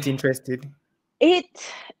just weren't interested? it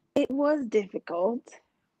it was difficult,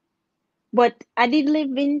 but I did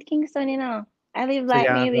live in Kingston, I live So like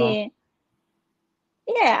yeah, go. maybe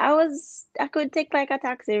yeah, I could take like a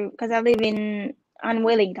taxi because I live in on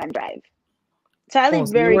Wellington Drive. So I Oh, live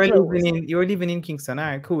so very close. you were living in Kingston. All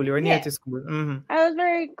right, cool. You were near Yeah, to school. Mm-hmm. I was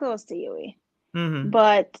very close to you. Mm-hmm.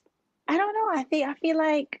 But I don't know. I feel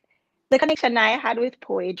like the connection I had with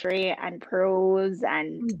poetry and prose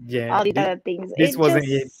and Yeah, all these other things, this it wasn't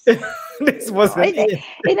it. just This no, wasn't it.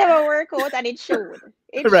 it never worked out and it showed.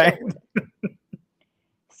 It Right. showed.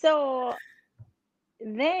 So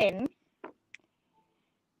then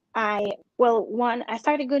I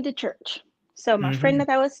started going to church. So my friend Mm-hmm. that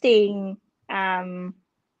I was staying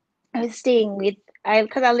with,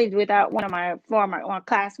 because I lived with one of my former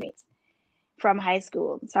classmates from high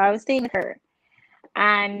school. So I was staying with her.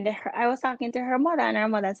 And I was talking to her mother, and her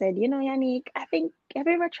mother said, Yanique, I think, have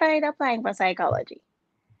you ever tried applying for psychology?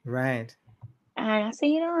 Right. And I said,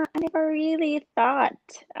 I never really thought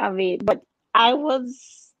of it, but I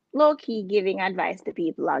was low-key giving advice to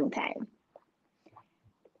people long time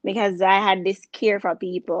because I had this care for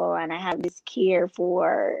people and I have this care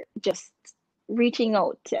for just reaching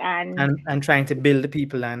out and And trying to build the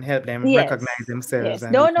people and help them yes, recognize themselves yes.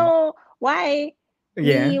 and Don't know why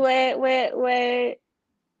yeah. we were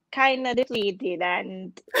kind of depleted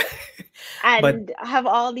But and have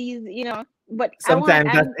all these, but sometimes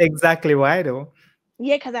that's exactly why though.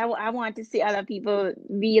 yeah, because I want to see other people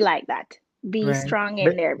be like that, be Right. strong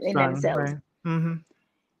But in strong, themselves. right. Mm-hmm.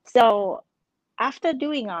 So after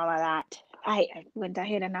doing all of that, I went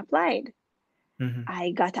ahead and applied. Mm-hmm.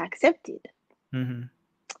 I got accepted Mm-hmm.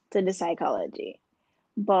 to the psychology,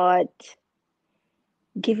 but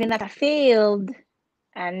given that I failed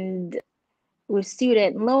and with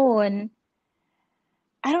student loan,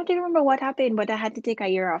 I don't even remember what happened, but I had to take a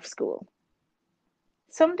year off school.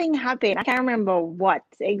 Something happened. I can't remember what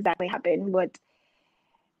exactly happened, but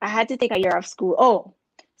I had to take a year off school. Oh,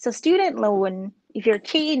 so student loan, if you're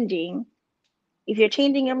changing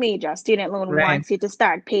your major, student loan Right. wants you to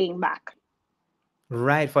start paying back.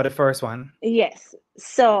 Right, for the first one. Yes.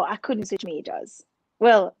 So I couldn't switch majors.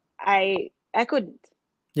 Well, I couldn't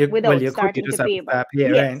without You could, you starting to just have pay to back. stop. Yeah,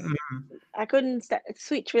 Yes. right. Mm-hmm. I couldn't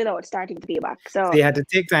switch without starting to pay back. So So you had to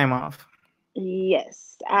take time off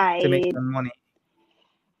yes, to make some money.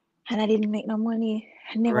 and I didn't make no money.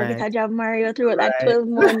 I never get Right. a job, Mario, throughout that Right. 12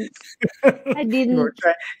 months. I didn't.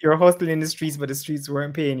 You were hustling in the streets, but the streets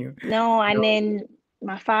weren't paying you. No, No. and then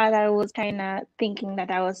my father was kind of thinking that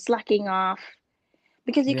I was slacking off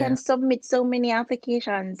because you Yeah. can submit so many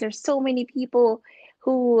applications. There's so many people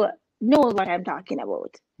who know what I'm talking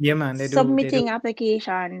about. Yeah, man, they do. They do. Submitting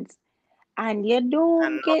applications and you And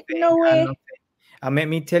don't get nothing. And nowhere. nothing. And let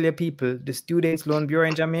me tell you, people, the Students Loan Bureau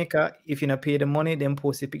in Jamaica, if you not pay the money, then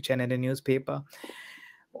post a picture in the newspaper,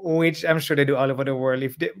 which I'm sure they do all over the world.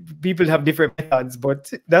 People have different methods,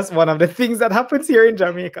 but that's one of the things that happens here in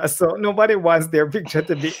Jamaica. So nobody wants their picture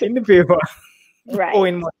to be in the paper Right.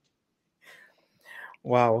 owing money.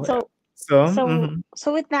 Wow. So So, so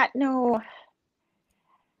so with that, no,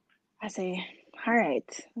 I say, all right,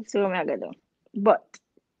 let's see what I'm gonna do. But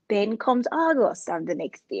then comes August of the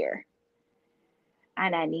next year,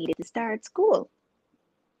 and I needed to start school.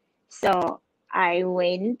 So I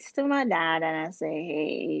went to my dad and I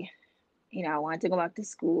say, hey, I want to go back to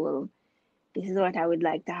school. This is what I would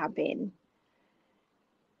like to happen.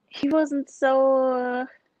 He wasn't so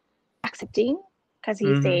accepting because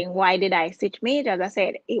he's saying, why did I switch majors? I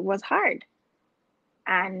said, it was hard.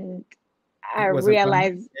 And I it wasn't for me.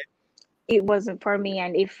 realized it wasn't for me.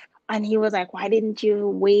 And he was like, why didn't you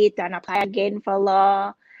wait and apply again for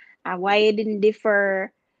law? And why you didn't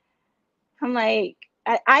defer? I'm like,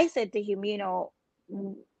 I said to him,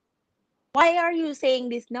 why are you saying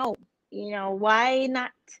this no? Why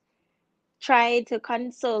not try to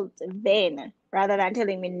consult then rather than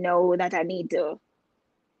telling me no that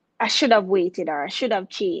I should have waited or I should have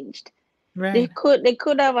changed. They Right.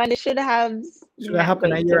 could have and they should have Should have not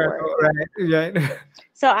happened a going to year work. ago, right? Right.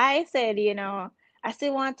 So I said, I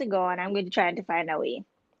still want to go and I'm going to try to find a way.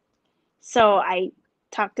 So I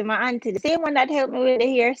talked to my auntie, the same one that helped me with the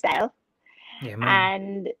hairstyle. Yeah, man.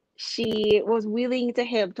 And she was willing to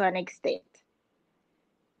help to an extent.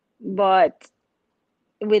 But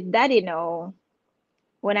with that,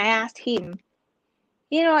 when I asked him,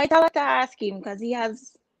 it's a lot to ask him because he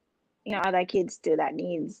has, other kids too that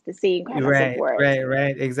needs the same kind of Right, support.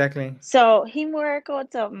 right, exactly. So him work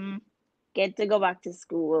out something, get to go back to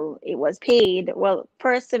school. It was paid. Well,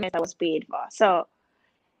 first semester was paid for. So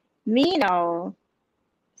me now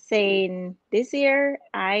saying this year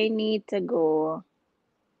I need to go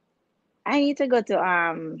to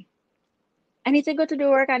do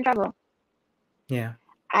work and travel. Yeah.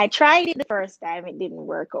 I tried it the first time, it didn't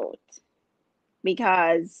work out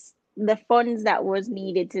because the funds that was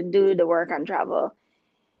needed to do the work and travel,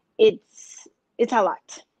 it's a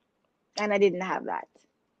lot. And I didn't have that.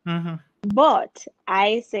 But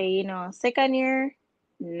I say, second year,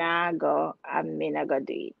 I'm not gonna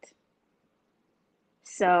do it.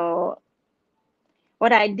 So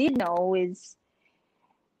what I did know is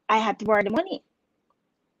I had to borrow the money.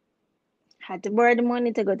 Had to borrow the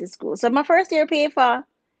money to go to school. So my first year pay for,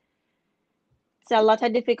 it's a lot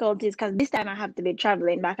of difficulties because this time I have to be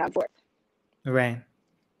traveling back and forth. Right.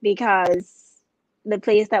 Because the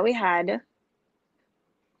place that we had,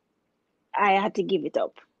 I had to give it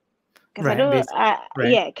up. Because Right.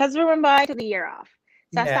 yeah, because remember I took the year off.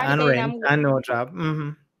 So I Yeah, started and saying rent and no job.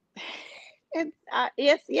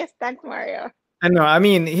 yes, thanks, Mario. I know. I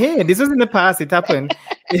mean, hey, this was in the past. It happened.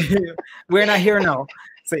 We're not here now.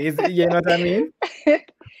 So you know what I mean?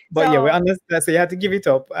 But yeah, we So understand. So you had to give it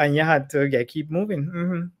up and you had to keep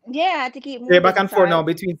moving. yeah, I had to keep So you're back moving. and forth now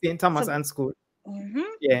between St. Thomas So and school. mhm,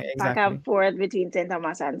 Yeah, back exactly. and forth between St.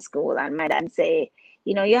 Thomas and school, and my dad say,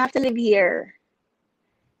 you have to live here.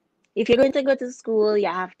 If you're going to go to school, you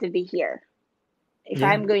have to be here. If Yeah.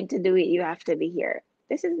 I'm going to do it, you have to be here.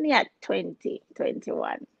 This is me at 20,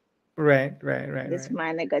 21. Right, right, right, This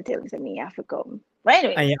right. man got telling to me I have to come. But And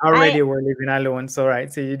anyways, you already were living alone, so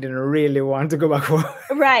right. So you didn't really want to go back home.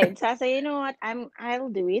 right. So I say, you know what? I'll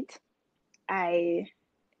do it. I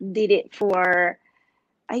did it for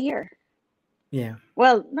a year. Yeah.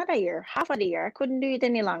 Well, not a year, half of the year. I couldn't do it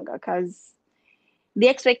any longer because the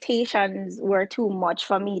expectations were too much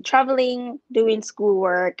for me. Traveling, doing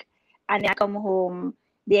schoolwork, and then I come home.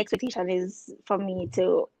 The expectation is for me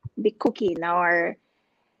to be cooking or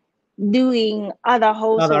doing other Other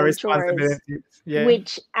household chores, responsibilities. Yeah.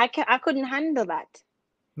 which I couldn't handle that.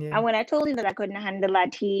 Yeah. And when I told him that I couldn't handle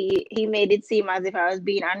that, he made it seem as if I was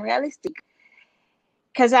being unrealistic.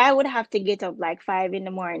 Because I would have to get up like 5 in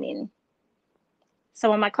the morning.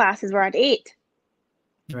 Some of my classes were at 8.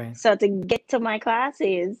 Right. So to get to my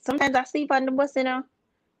classes, sometimes I sleep on the bus. Right.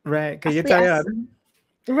 I Because you're sleep, tired.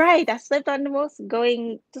 right, I slept on the bus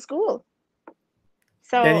going to school.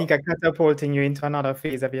 Then he So can catapulting you into another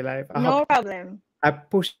phase of your life. no problem. I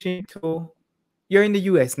pushed you to, you're in the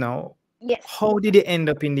US now. Yes. How did you end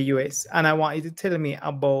up in the US? And I want you to tell me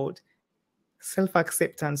about self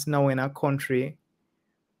acceptance now in a country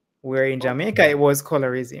where in Jamaica it was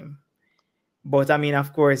colorism. But I mean,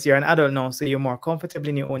 of course, you're an adult now, so you're more comfortable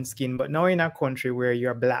in your own skin. But now in a country where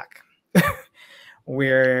you're black,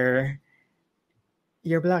 where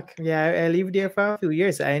you're black. Yeah, I lived there for a few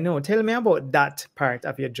years. I know. Tell me about that part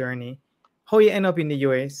of your journey. How you end up in the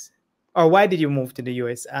US, or why did you move to the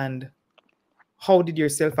US, and how did your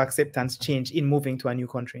self acceptance change in moving to a new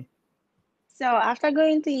country? So after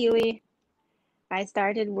going to UE, I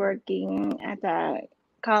started working at a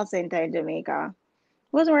call center in Jamaica.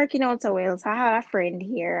 Was working out so well. So I had a friend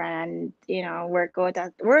here and work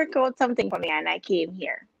out something for me, and I came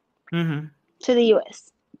here Mm-hmm. to the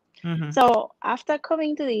US. Mm-hmm. So after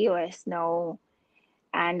coming to the US now,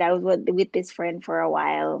 and I was with this friend for a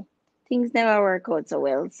while, things never work out so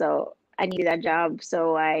well. So I needed a job.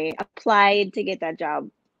 So I applied to get a job,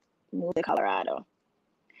 moved to Colorado.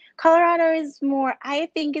 Colorado I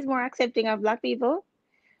think, is more accepting of Black people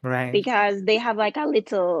Right. because they have like a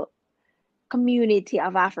little community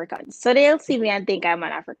of Africans. So they'll see me and think I'm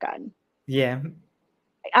an African. Yeah.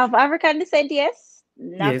 Of African descent, yes.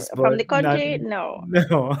 Not Yes, from but the not country, no.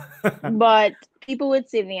 no. But people would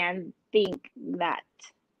see me and think that.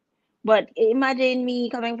 But imagine me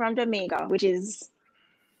coming from Jamaica, which is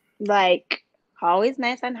like always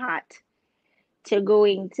nice and hot, to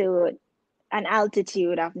going to an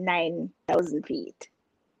altitude of 9,000 feet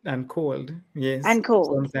And cold. Yes. and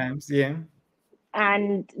cold. Sometimes. Yeah.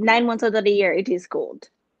 And 9 months out of the year, it is cold.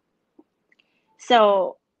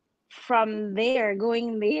 So from there,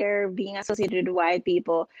 going there, being associated with white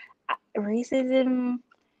people, racism,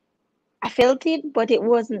 I felt it, but it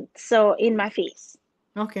wasn't so in my face.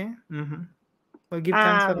 Okay. Mm-hmm. Well, give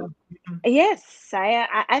thanks for Um, that. Mhm. yes,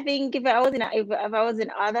 I think if I was if I was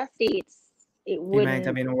in other states, it It might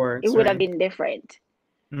have wouldn't been it worse, would have right? been different.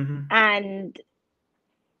 Mm-hmm. And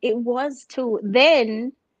it was too.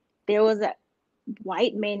 Then there was a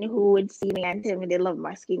white men who would see me and tell me they love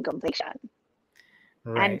my skin complexion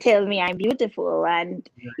and Right. tell me I'm beautiful. And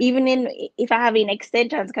even if I have in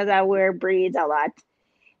extensions because I wear braids a lot,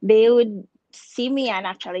 they would see me and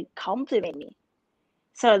actually compliment me.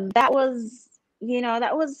 So that was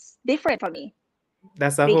different for me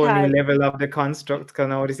That's a whole new because level of the construct. Because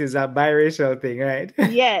now this is a biracial thing, right?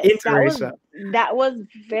 yes, Interracial. that was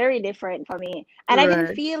very different for me, and Right.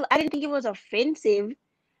 I didn't think it was offensive.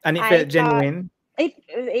 And it I felt thought genuine.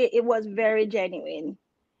 it was very genuine,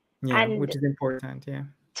 Yeah, and which is important. Yeah.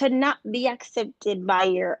 to not be accepted by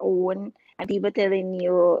your own and people telling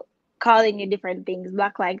you, calling you different things,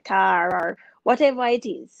 black like tar or whatever it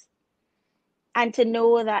is, and to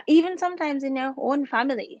know that even sometimes in your own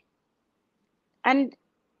family, and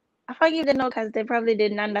I forgive them now because they probably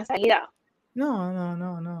didn't understand either. No, no,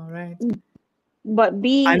 no, no, right. But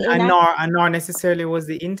being And in and a nor and nor necessarily was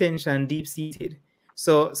the intention deep seated.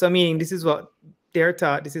 So meaning this is what they're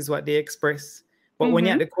taught, this is what they express. But when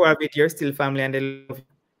you're at mhm. the core of it, you're still family and they love you.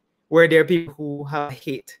 Where there are people who have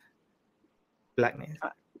hate blackness.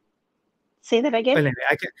 Say that again. Well,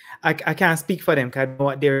 anyway, I can't speak for them because I don't know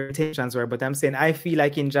what their intentions were, but I'm saying I feel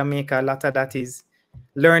like in Jamaica, a lot of that is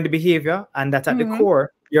learned behavior, and that at the Mm-hmm.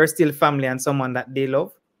 core, you're still family and someone that they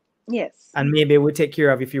love, Yes. and maybe will take care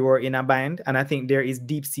of if you were in a bind. And I think there is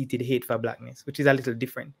deep-seated hate for blackness, which is a little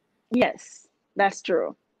different. Yes. That's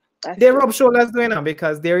true. That's They true. rub shoulders going on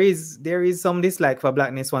because there is some dislike for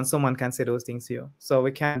blackness when someone can say those things to you. So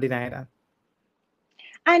we can't deny that.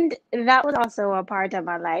 And that was also a part of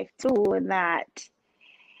my life too, that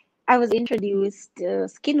I was introduced to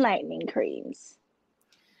skin lightening creams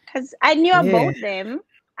because I knew Yeah, about them.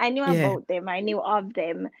 I knew yeah, about them. I knew of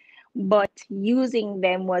them, but using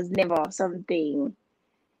them was never something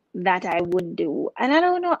that I would do. And I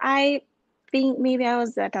don't know, I think maybe I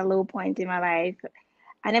was at a low point in my life.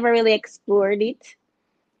 I never really explored it,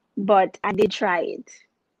 but I did try it.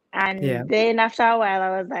 yeah. And then after a while,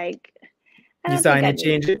 I was like, I You don't saw think I any need.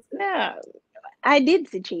 changes? No, I did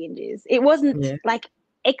see changes. It wasn't Yeah. like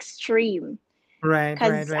extreme Right,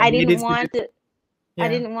 right, because right. You did see the, I yeah.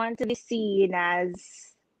 didn't want to be seen as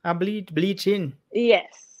I bleaching.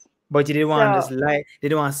 yes. But you didn't want to So just like, they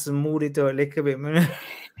don't want to smooth it out a little bit, man.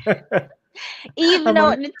 even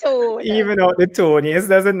out the tone. Even out the tone, yes,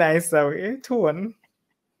 that's a nice tone.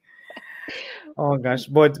 Oh gosh,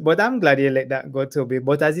 but I'm glad you let that go, Toby.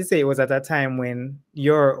 But as you say, it was at a time when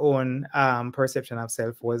your own perception of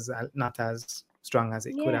self was not as strong as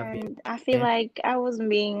it could have Yeah, been. and I feel Yeah, like I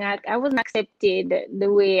wasn't accepted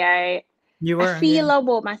the way you I were, yeah. feel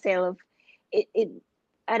about myself. It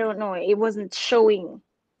I don't know, it wasn't showing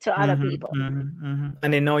to other people.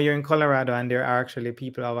 And they know you're in Colorado, and there are actually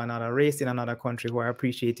people of another race in another country who are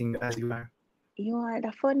appreciating you as you are. You want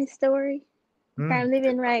a funny story? Where Mm. I'm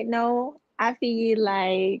living right now, I feel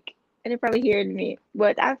like, and you probably heard me,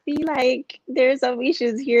 but I feel like there's some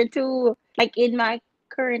issues here too. Like in my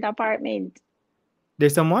current apartment,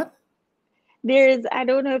 There's somewhat. I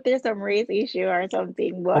don't know if there's some race issue or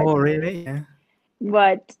something, Oh, really? Yeah.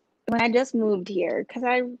 but when I just moved here, because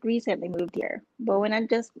I recently moved here, but when I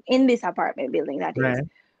just, in this apartment building, that is, Right.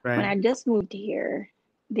 when Right. I just moved here,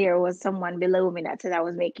 there was someone below me that said I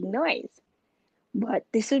was making noise. But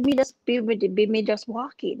this would be me just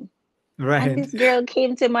walking. And Right. this girl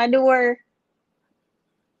came to my door.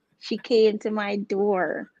 She came to my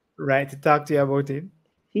door. Right. To talk to you about it.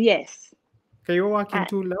 Yes. Okay, you're walking I,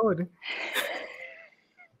 too loud.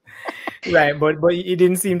 Right, but it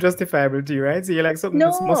didn't seem justifiable to you, right? So you're like, something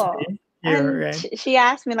must no. be here, And right? she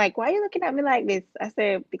asked me like, "Why are you looking at me like this?" I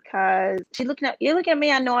said, "Because you're looking at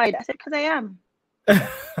me annoyed." I said, "Because I am.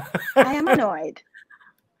 I am annoyed."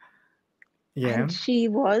 Yeah, And she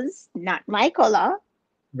was not my color,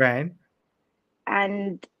 right.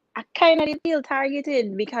 and I kind of did feel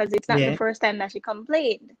targeted because it's not the Yeah, first time that she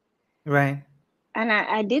complained. right. And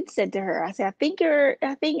I did say to her, I said, I think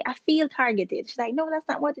I feel targeted. She's like, no, that's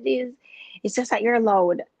not what it is. It's just that you're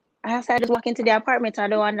loud. And I said, I just walk into the apartment. So I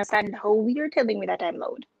don't understand how you're telling me that I'm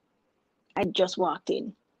loud. I just walked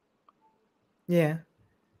in. Yeah,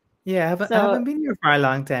 yeah. I haven't So, been here for a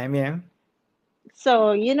long time. Yeah,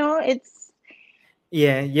 it's,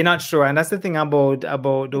 yeah. You're not sure, and that's the thing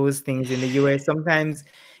about those things in the US. Sometimes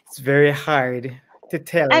it's very hard to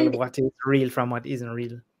tell and, what is real from what isn't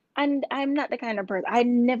real. and I'm not the kind of person, I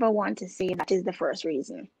never want to say that is the first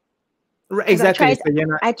reason. Right, Because exactly. So you're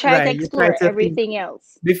not I try to right. You try explore to think everything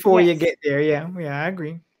else. before you Yes. get there. Yeah, yeah. I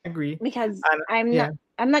agree. I agree. Because And yeah.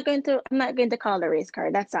 I'm not going to call a race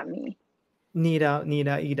car. That's not me. Neither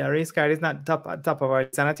either. Race card is not top of our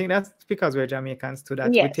list, and I think that's because we're Jamaicans too. That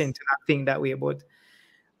we tend Yes. to not think that way. But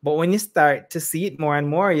when you start to see it more and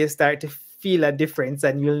more, you start to feel a difference,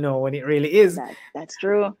 and you'll know when it really is. That's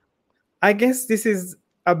true. I guess this is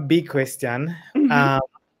a big question, Hmm. um,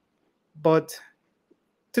 but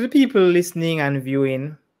to the people listening and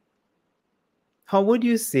viewing, how would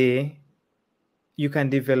you say you can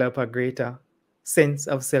develop a greater sense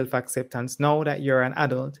of self-acceptance now that you're an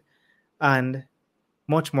adult and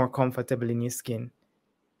much more comfortable in your skin?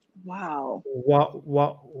 Wow.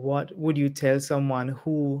 What would you tell someone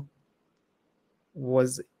who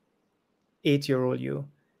was 8-year-old you?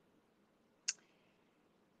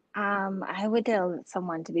 I would tell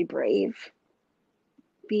someone to be brave.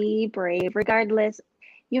 Be brave, regardless.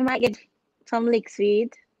 You might get some licks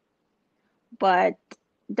feed, but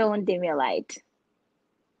don't dim your light.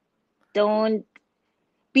 Don't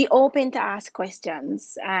be open to ask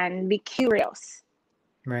questions and be curious.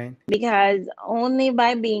 Right. Because only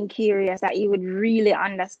by being curious that you would really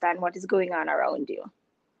understand what is going on around you.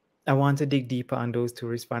 I want to dig deeper on those two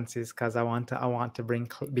responses because I want to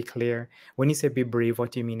be clear. When you say be brave,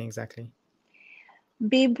 what do you mean exactly?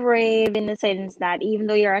 Be brave in the sense that even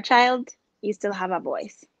though you're a child, you still have a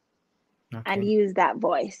voice. and Okay. use that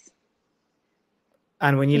voice.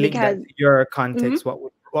 And when you link that Because to your mhm, context,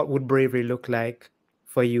 what would bravery look like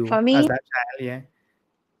for you for as me, that child? Yeah.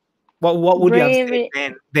 What would you have said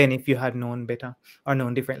bravery, then if you had known better or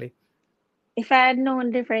known differently? if I had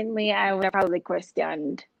known differently, I would have probably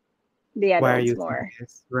questioned the Why are adults you saying more.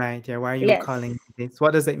 this? Right. Yeah. Why are you Yes. calling me this?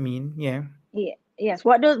 What does it mean? Yeah. Yes.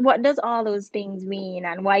 What does all those things mean,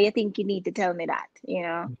 and why you think you need to tell me that?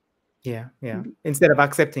 Yeah. Yeah. Instead of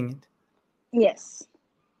accepting it. Yes.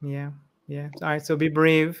 Yeah. Yeah. All right. So be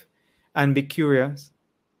brave and be curious.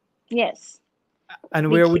 Yes. And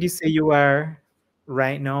Be where would you say you are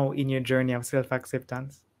right now in your journey of self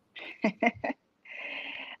acceptance?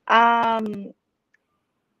 um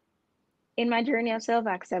in my journey of self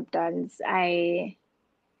acceptance, I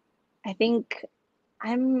think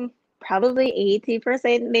I'm probably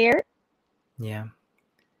 80% there, Yeah.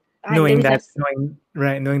 and there's just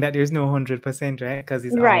Knowing that there's no 100%, right? Because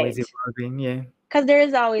it's always right, evolving. Yeah. because there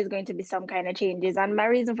is always going to be some kind of changes. And my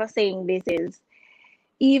reason for saying this is,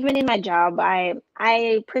 even in my job,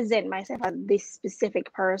 I present myself as this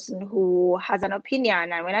specific person who has an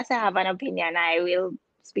opinion, and when I say I have an opinion, I will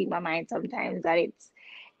speak my mind sometimes, that it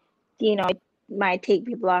might take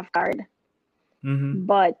people off guard, Mm-hmm.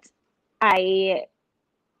 but I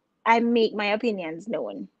I make my opinions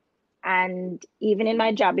known. And even in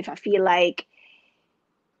my job, if I feel like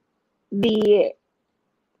the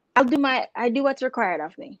I do what's required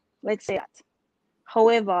of me. Let's say that.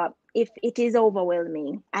 However, if it is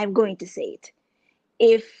overwhelming, I'm going to say it.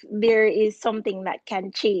 If there is something that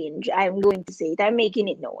can change, I'm going to say it. I'm making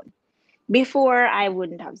it known. Before, I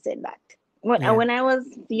wouldn't have said that. Yeah. When I was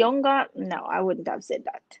younger, no, I wouldn't have said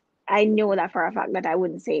that. I know that for a fact that I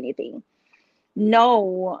wouldn't say anything.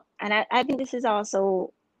 No, and I think this is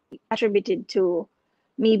also attributed to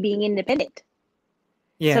me being independent.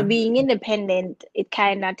 So Yeah. being independent, it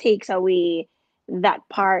kind of takes away that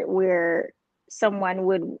part where someone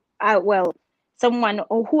would, well, someone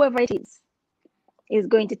or whoever it is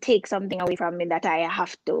going to take something away from me that I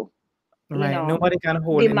have to, you Right. know, Nobody can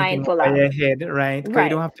hold be anything mindful over of. your head, right? Because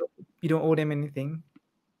Right. you don't owe them anything,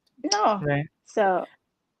 No. right? So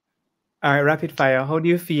All right, rapid fire. How do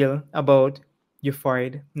you feel about your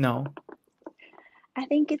forehead now? I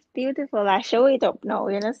think it's beautiful. I show it up now,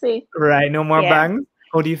 see. Right, no more Yeah. bangs.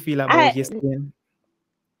 How do you feel about I your skin?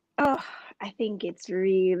 oh, I think it's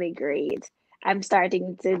really great. I'm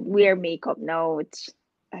starting to wear makeup now, which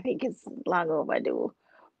I think is long overdue.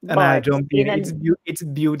 And I'll But jump in. in a It's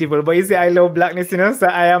beautiful. But you see, I love blackness, so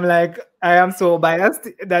I am so biased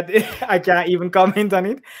that I can't even comment on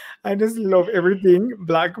it. I just love everything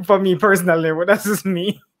black for me personally. But that's just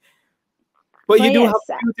me. But you but do have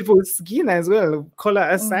yes, beautiful skin as well. Color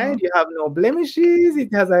aside, mhm. you have no blemishes.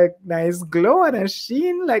 It has a nice glow and a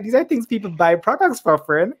sheen. Like these are things people buy products for,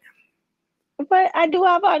 friend. But I do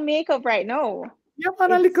have on makeup right now. Yeah,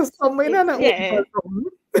 man, a little It's something it's and a open yeah, for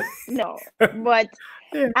something. no. But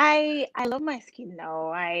Yeah. I love my skin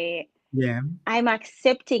now. Yeah. I'm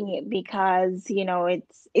accepting it because,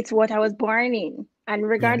 it's what I was born in. And Yeah.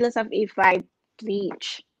 regardless of if I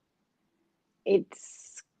bleach,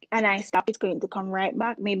 it's and I stop, it's going to come right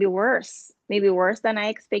back, maybe worse. Maybe worse than I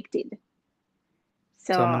expected.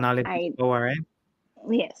 So So knowledge is I power, right?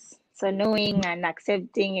 yes. So knowing and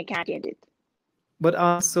accepting, you can't change it. But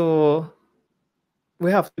also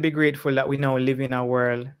we have to be grateful that we now live in a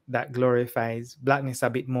world that glorifies blackness a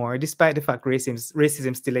bit more, despite the fact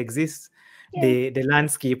racism still exists. Yeah. The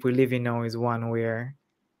landscape we live in now is one where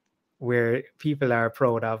people are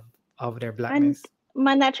proud of their And blackness.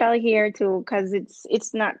 my natural hair too, because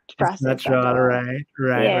it's not It's processed at natural, all. right?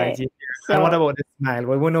 Right, Yeah. right. Yeah. And what So about the smile?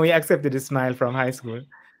 Well, we know you accepted the smile from high school.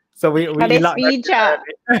 So we my you best locked that feature,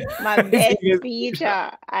 in my early. best Serious.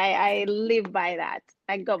 feature. I live by that.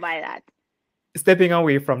 I go by that. Stepping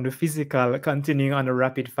away from the physical, continuing on the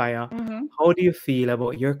rapid fire, Hmm. how do you feel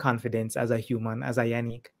about your confidence as a human, as a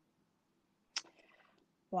Yannick?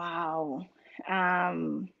 Wow.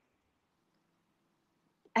 Um,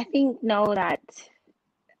 I think now that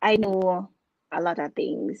I know a lot of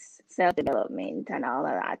things, self-development and all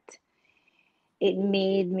of that, it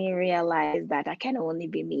made me realize that I can only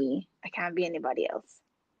be me. I can't be anybody else.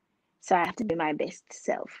 So I have to be my best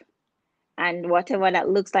self. And whatever that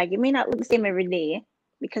looks like, it may not look the same every day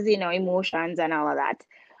because, emotions and all of that.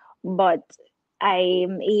 But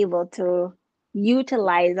I'm able to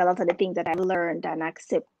utilize a lot of the things that I've learned and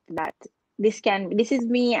accept that this is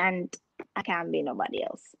me and I can't be nobody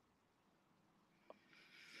else.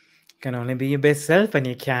 Can only be your best self and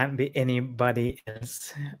you can't be anybody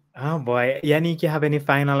else. Oh boy. Yannick, you have any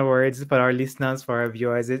final words for our listeners, for our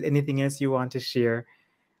viewers? Is anything else you want to share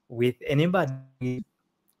with anybody?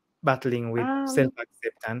 battling with Um,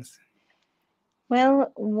 self-acceptance?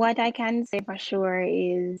 well, what I can say for sure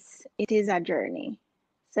is it is a journey.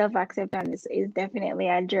 Self-acceptance is definitely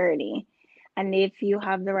a journey. And if you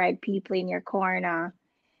have the right people in your corner,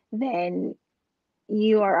 then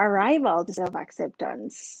your arrival to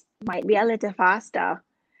self-acceptance might be a little faster.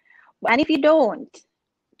 And if you don't,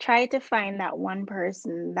 try to find that one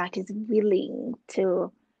person that is willing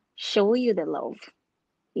to show you the love,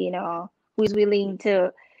 who's willing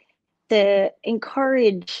to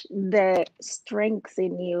encourage the strengths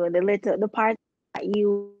in you, the parts that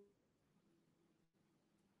you are weak in, and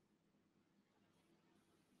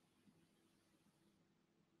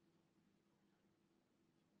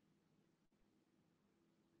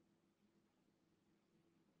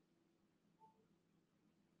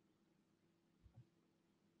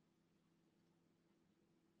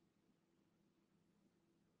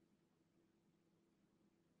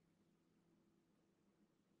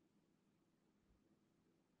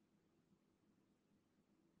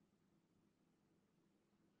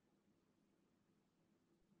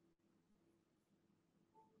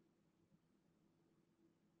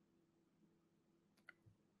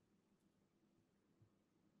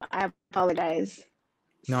I apologize.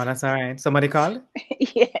 No, that's all right. Somebody called?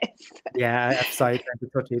 Yes. Yeah, I saw you trying to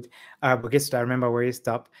touch it. But guess what? I remember where you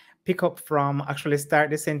stopped. Pick up from actually start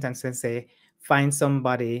the sentence and say, find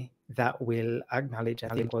somebody that will acknowledge, I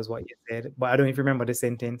think was what you said. But I don't even remember the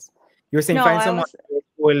sentence. You were saying No, find I someone was who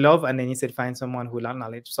will love, and then you said find someone who will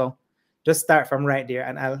acknowledge. So just start from right there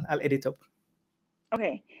and I'll edit up.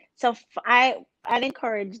 okay. So I'd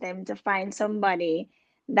encourage them to find somebody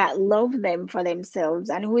that love them for themselves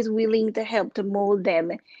and who is willing to help to mold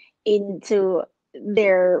them into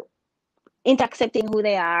their into accepting who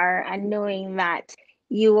they are and knowing that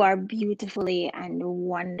you are beautifully and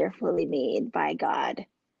wonderfully made by God.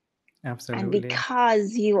 And Absolutely.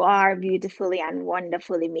 because you are beautifully and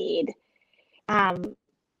wonderfully made, um,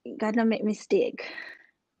 God don't make mistake.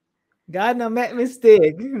 God, no make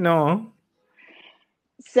mistake. No.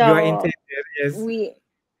 You are So intended, yes. we,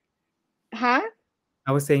 huh?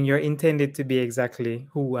 I was saying you're intended to be exactly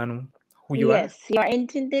who and who you are. Yes, you're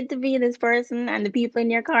intended to be this person, and the people in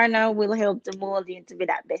your corner will help to mold you to be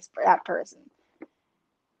that best for that person.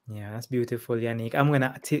 Yeah, that's beautiful, Yannick. I'm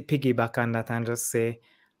gonna piggyback on that and just say,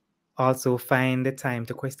 also find the time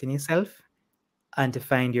to question yourself and to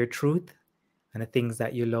find your truth and the things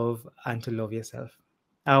that you love and to love yourself.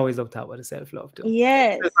 I always love to talk about the self-love too.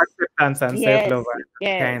 Yes, Self-acceptance and self-love yes, are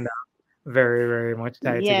yes, kind of very, very much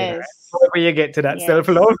tied together, right? yes, However you get to that yes.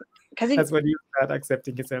 self-love, Because that's when you start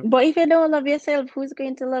accepting yourself, but if you don't love yourself, who's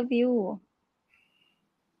going to love you?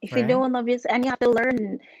 If you right? don't love yourself, and you have to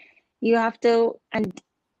learn, you have to, and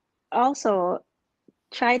also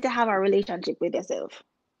try to have a relationship with yourself.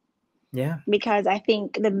 Yeah. Because I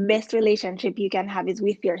think the best relationship you can have is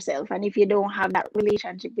with yourself. And if you don't have that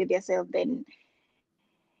relationship with yourself, then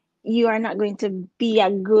you are not going to be a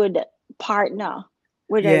good partner,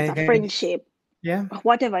 whether Yeah, it's a again, friendship, yeah.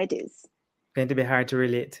 whatever it is. Going to be hard to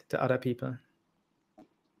relate to other people.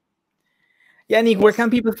 Yannick, where Yes. can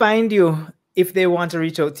people find you if they want to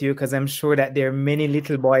reach out to you? Because I'm sure that there are many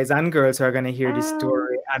little boys and girls who are going to hear this Um,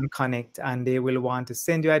 story and connect, and they will want to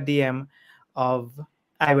send you a DM of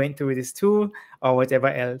I went through this too, or whatever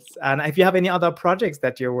else. And if you have any other projects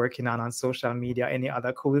that you're working on social media, any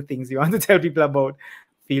other cool things you want to tell people about,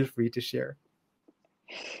 feel free to share.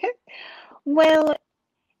 well,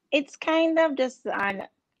 it's kind of just on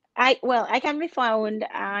I can be found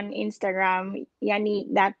on Instagram,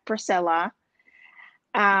 Yanique that Priscilla.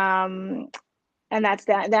 Um and that's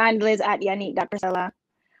the handle is at Yanique that Priscilla.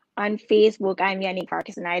 On Facebook, I'm Yanique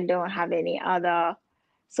Farquharson. I don't have any other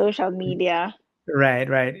social media. Right,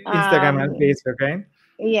 right. Instagram and Um Facebook, right?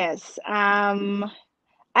 yes.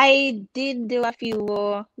 I did do a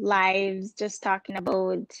few lives just talking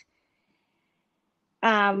about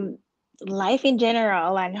um, life in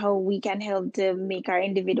general and how we can help to make our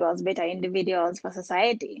individuals better individuals for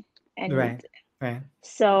society. And Right, right.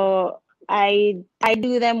 so I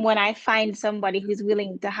do them when I find somebody who's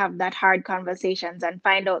willing to have that hard conversations and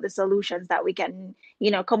find out the solutions that we can,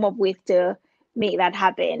 come up with to make that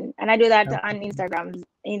happen. And I do that on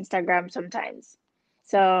Instagram sometimes.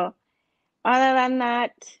 So other than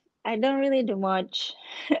that, I don't really do much.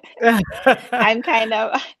 I'm kind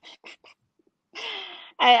of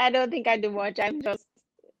I don't think I do much. I'm just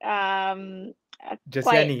a Just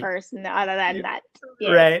quiet Yannick. person other than that.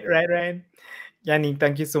 Yes. Right, right, right. Yannick,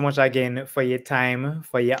 thank you so much again for your time,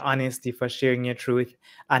 for your honesty, for sharing your truth.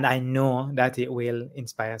 And I know that it will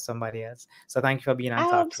inspire somebody else. So thank you for being on I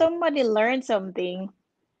Talk hope Truth. somebody learned something.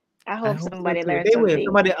 I I hope hope so somebody too. learned They will. something.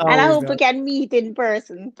 Somebody And I always hope we does. can meet in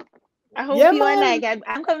person. I hope Yeah, you and I man. can.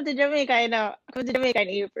 I'm coming to Jamaica, I'm coming to Jamaica in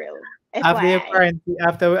April. After your FYI. quarantine,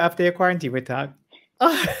 after your quarantine, we talk. All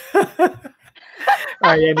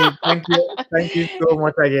right, Yannick. Thank you. Thank you so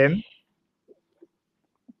much again.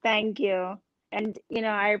 Thank you. And,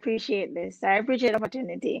 I appreciate this. I appreciate the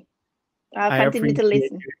opportunity. I'll I continue to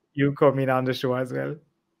appreciate listen. you coming on the show as well.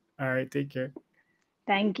 All right, take care.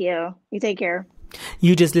 Thank you. You take care.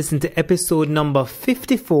 You just listened to episode number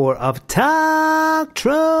 54 of Tlk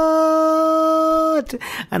Trth.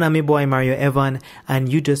 And I'm your boy Mario Evon,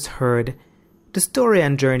 and you just heard the story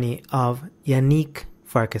and journey of Yanique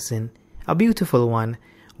Farquharson. A beautiful one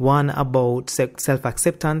about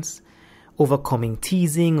self-acceptance, overcoming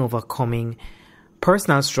teasing, overcoming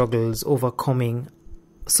personal struggles, overcoming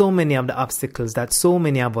so many of the obstacles that so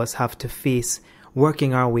many of us have to face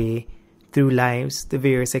working our way through lives, the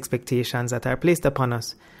various expectations that are placed upon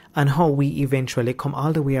us, and how we eventually come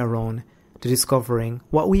all the way around to discovering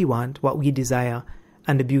what we want, what we desire,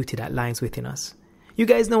 and the beauty that lies within us. You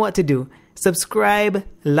guys know what to do. Subscribe,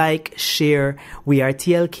 like, share. We are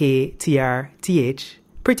Tlk Trth,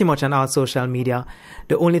 pretty much on all social media.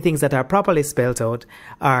 The only things that are properly spelled out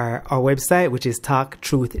are our website, which is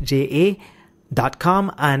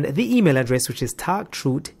talktruthja.com, and the email address, which is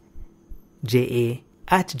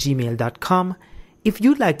talktruthja@gmail.com. If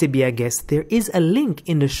you'd like to be a guest, there is a link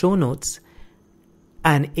in the show notes,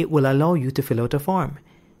 and it will allow you to fill out a form.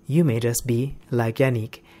 You may just be like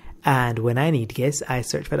Yanique, and when I need guests, I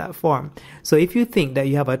search for that form. So if you think that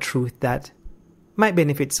you have a truth that might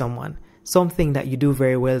benefit someone, something that you do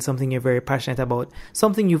very well, something you're very passionate about,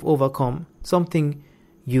 something you've overcome, something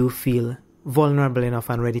you feel vulnerable enough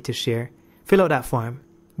and ready to share, fill out that form,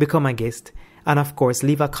 become a guest, and of course,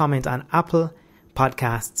 leave a comment on Apple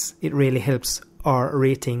Podcasts. It really helps our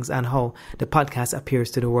ratings and how the podcast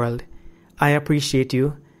appears to the world. I appreciate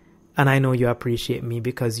you, and I know you appreciate me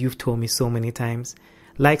because you've told me so many times.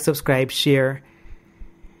 Like, subscribe, share,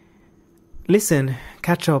 listen,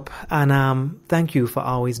 catch up, and thank you for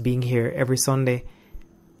always being here every Sunday.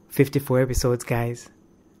 54 episodes, guys.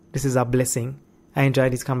 This is a blessing. I enjoy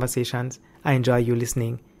these conversations. I enjoy you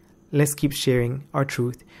listening. Let's keep sharing our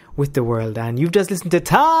truth with the world. And you've just listened to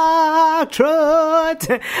Tlk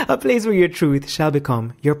Trth, a place where your truth shall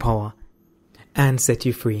become your power and set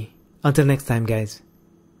you free. Until next time, guys.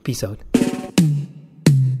 Peace out.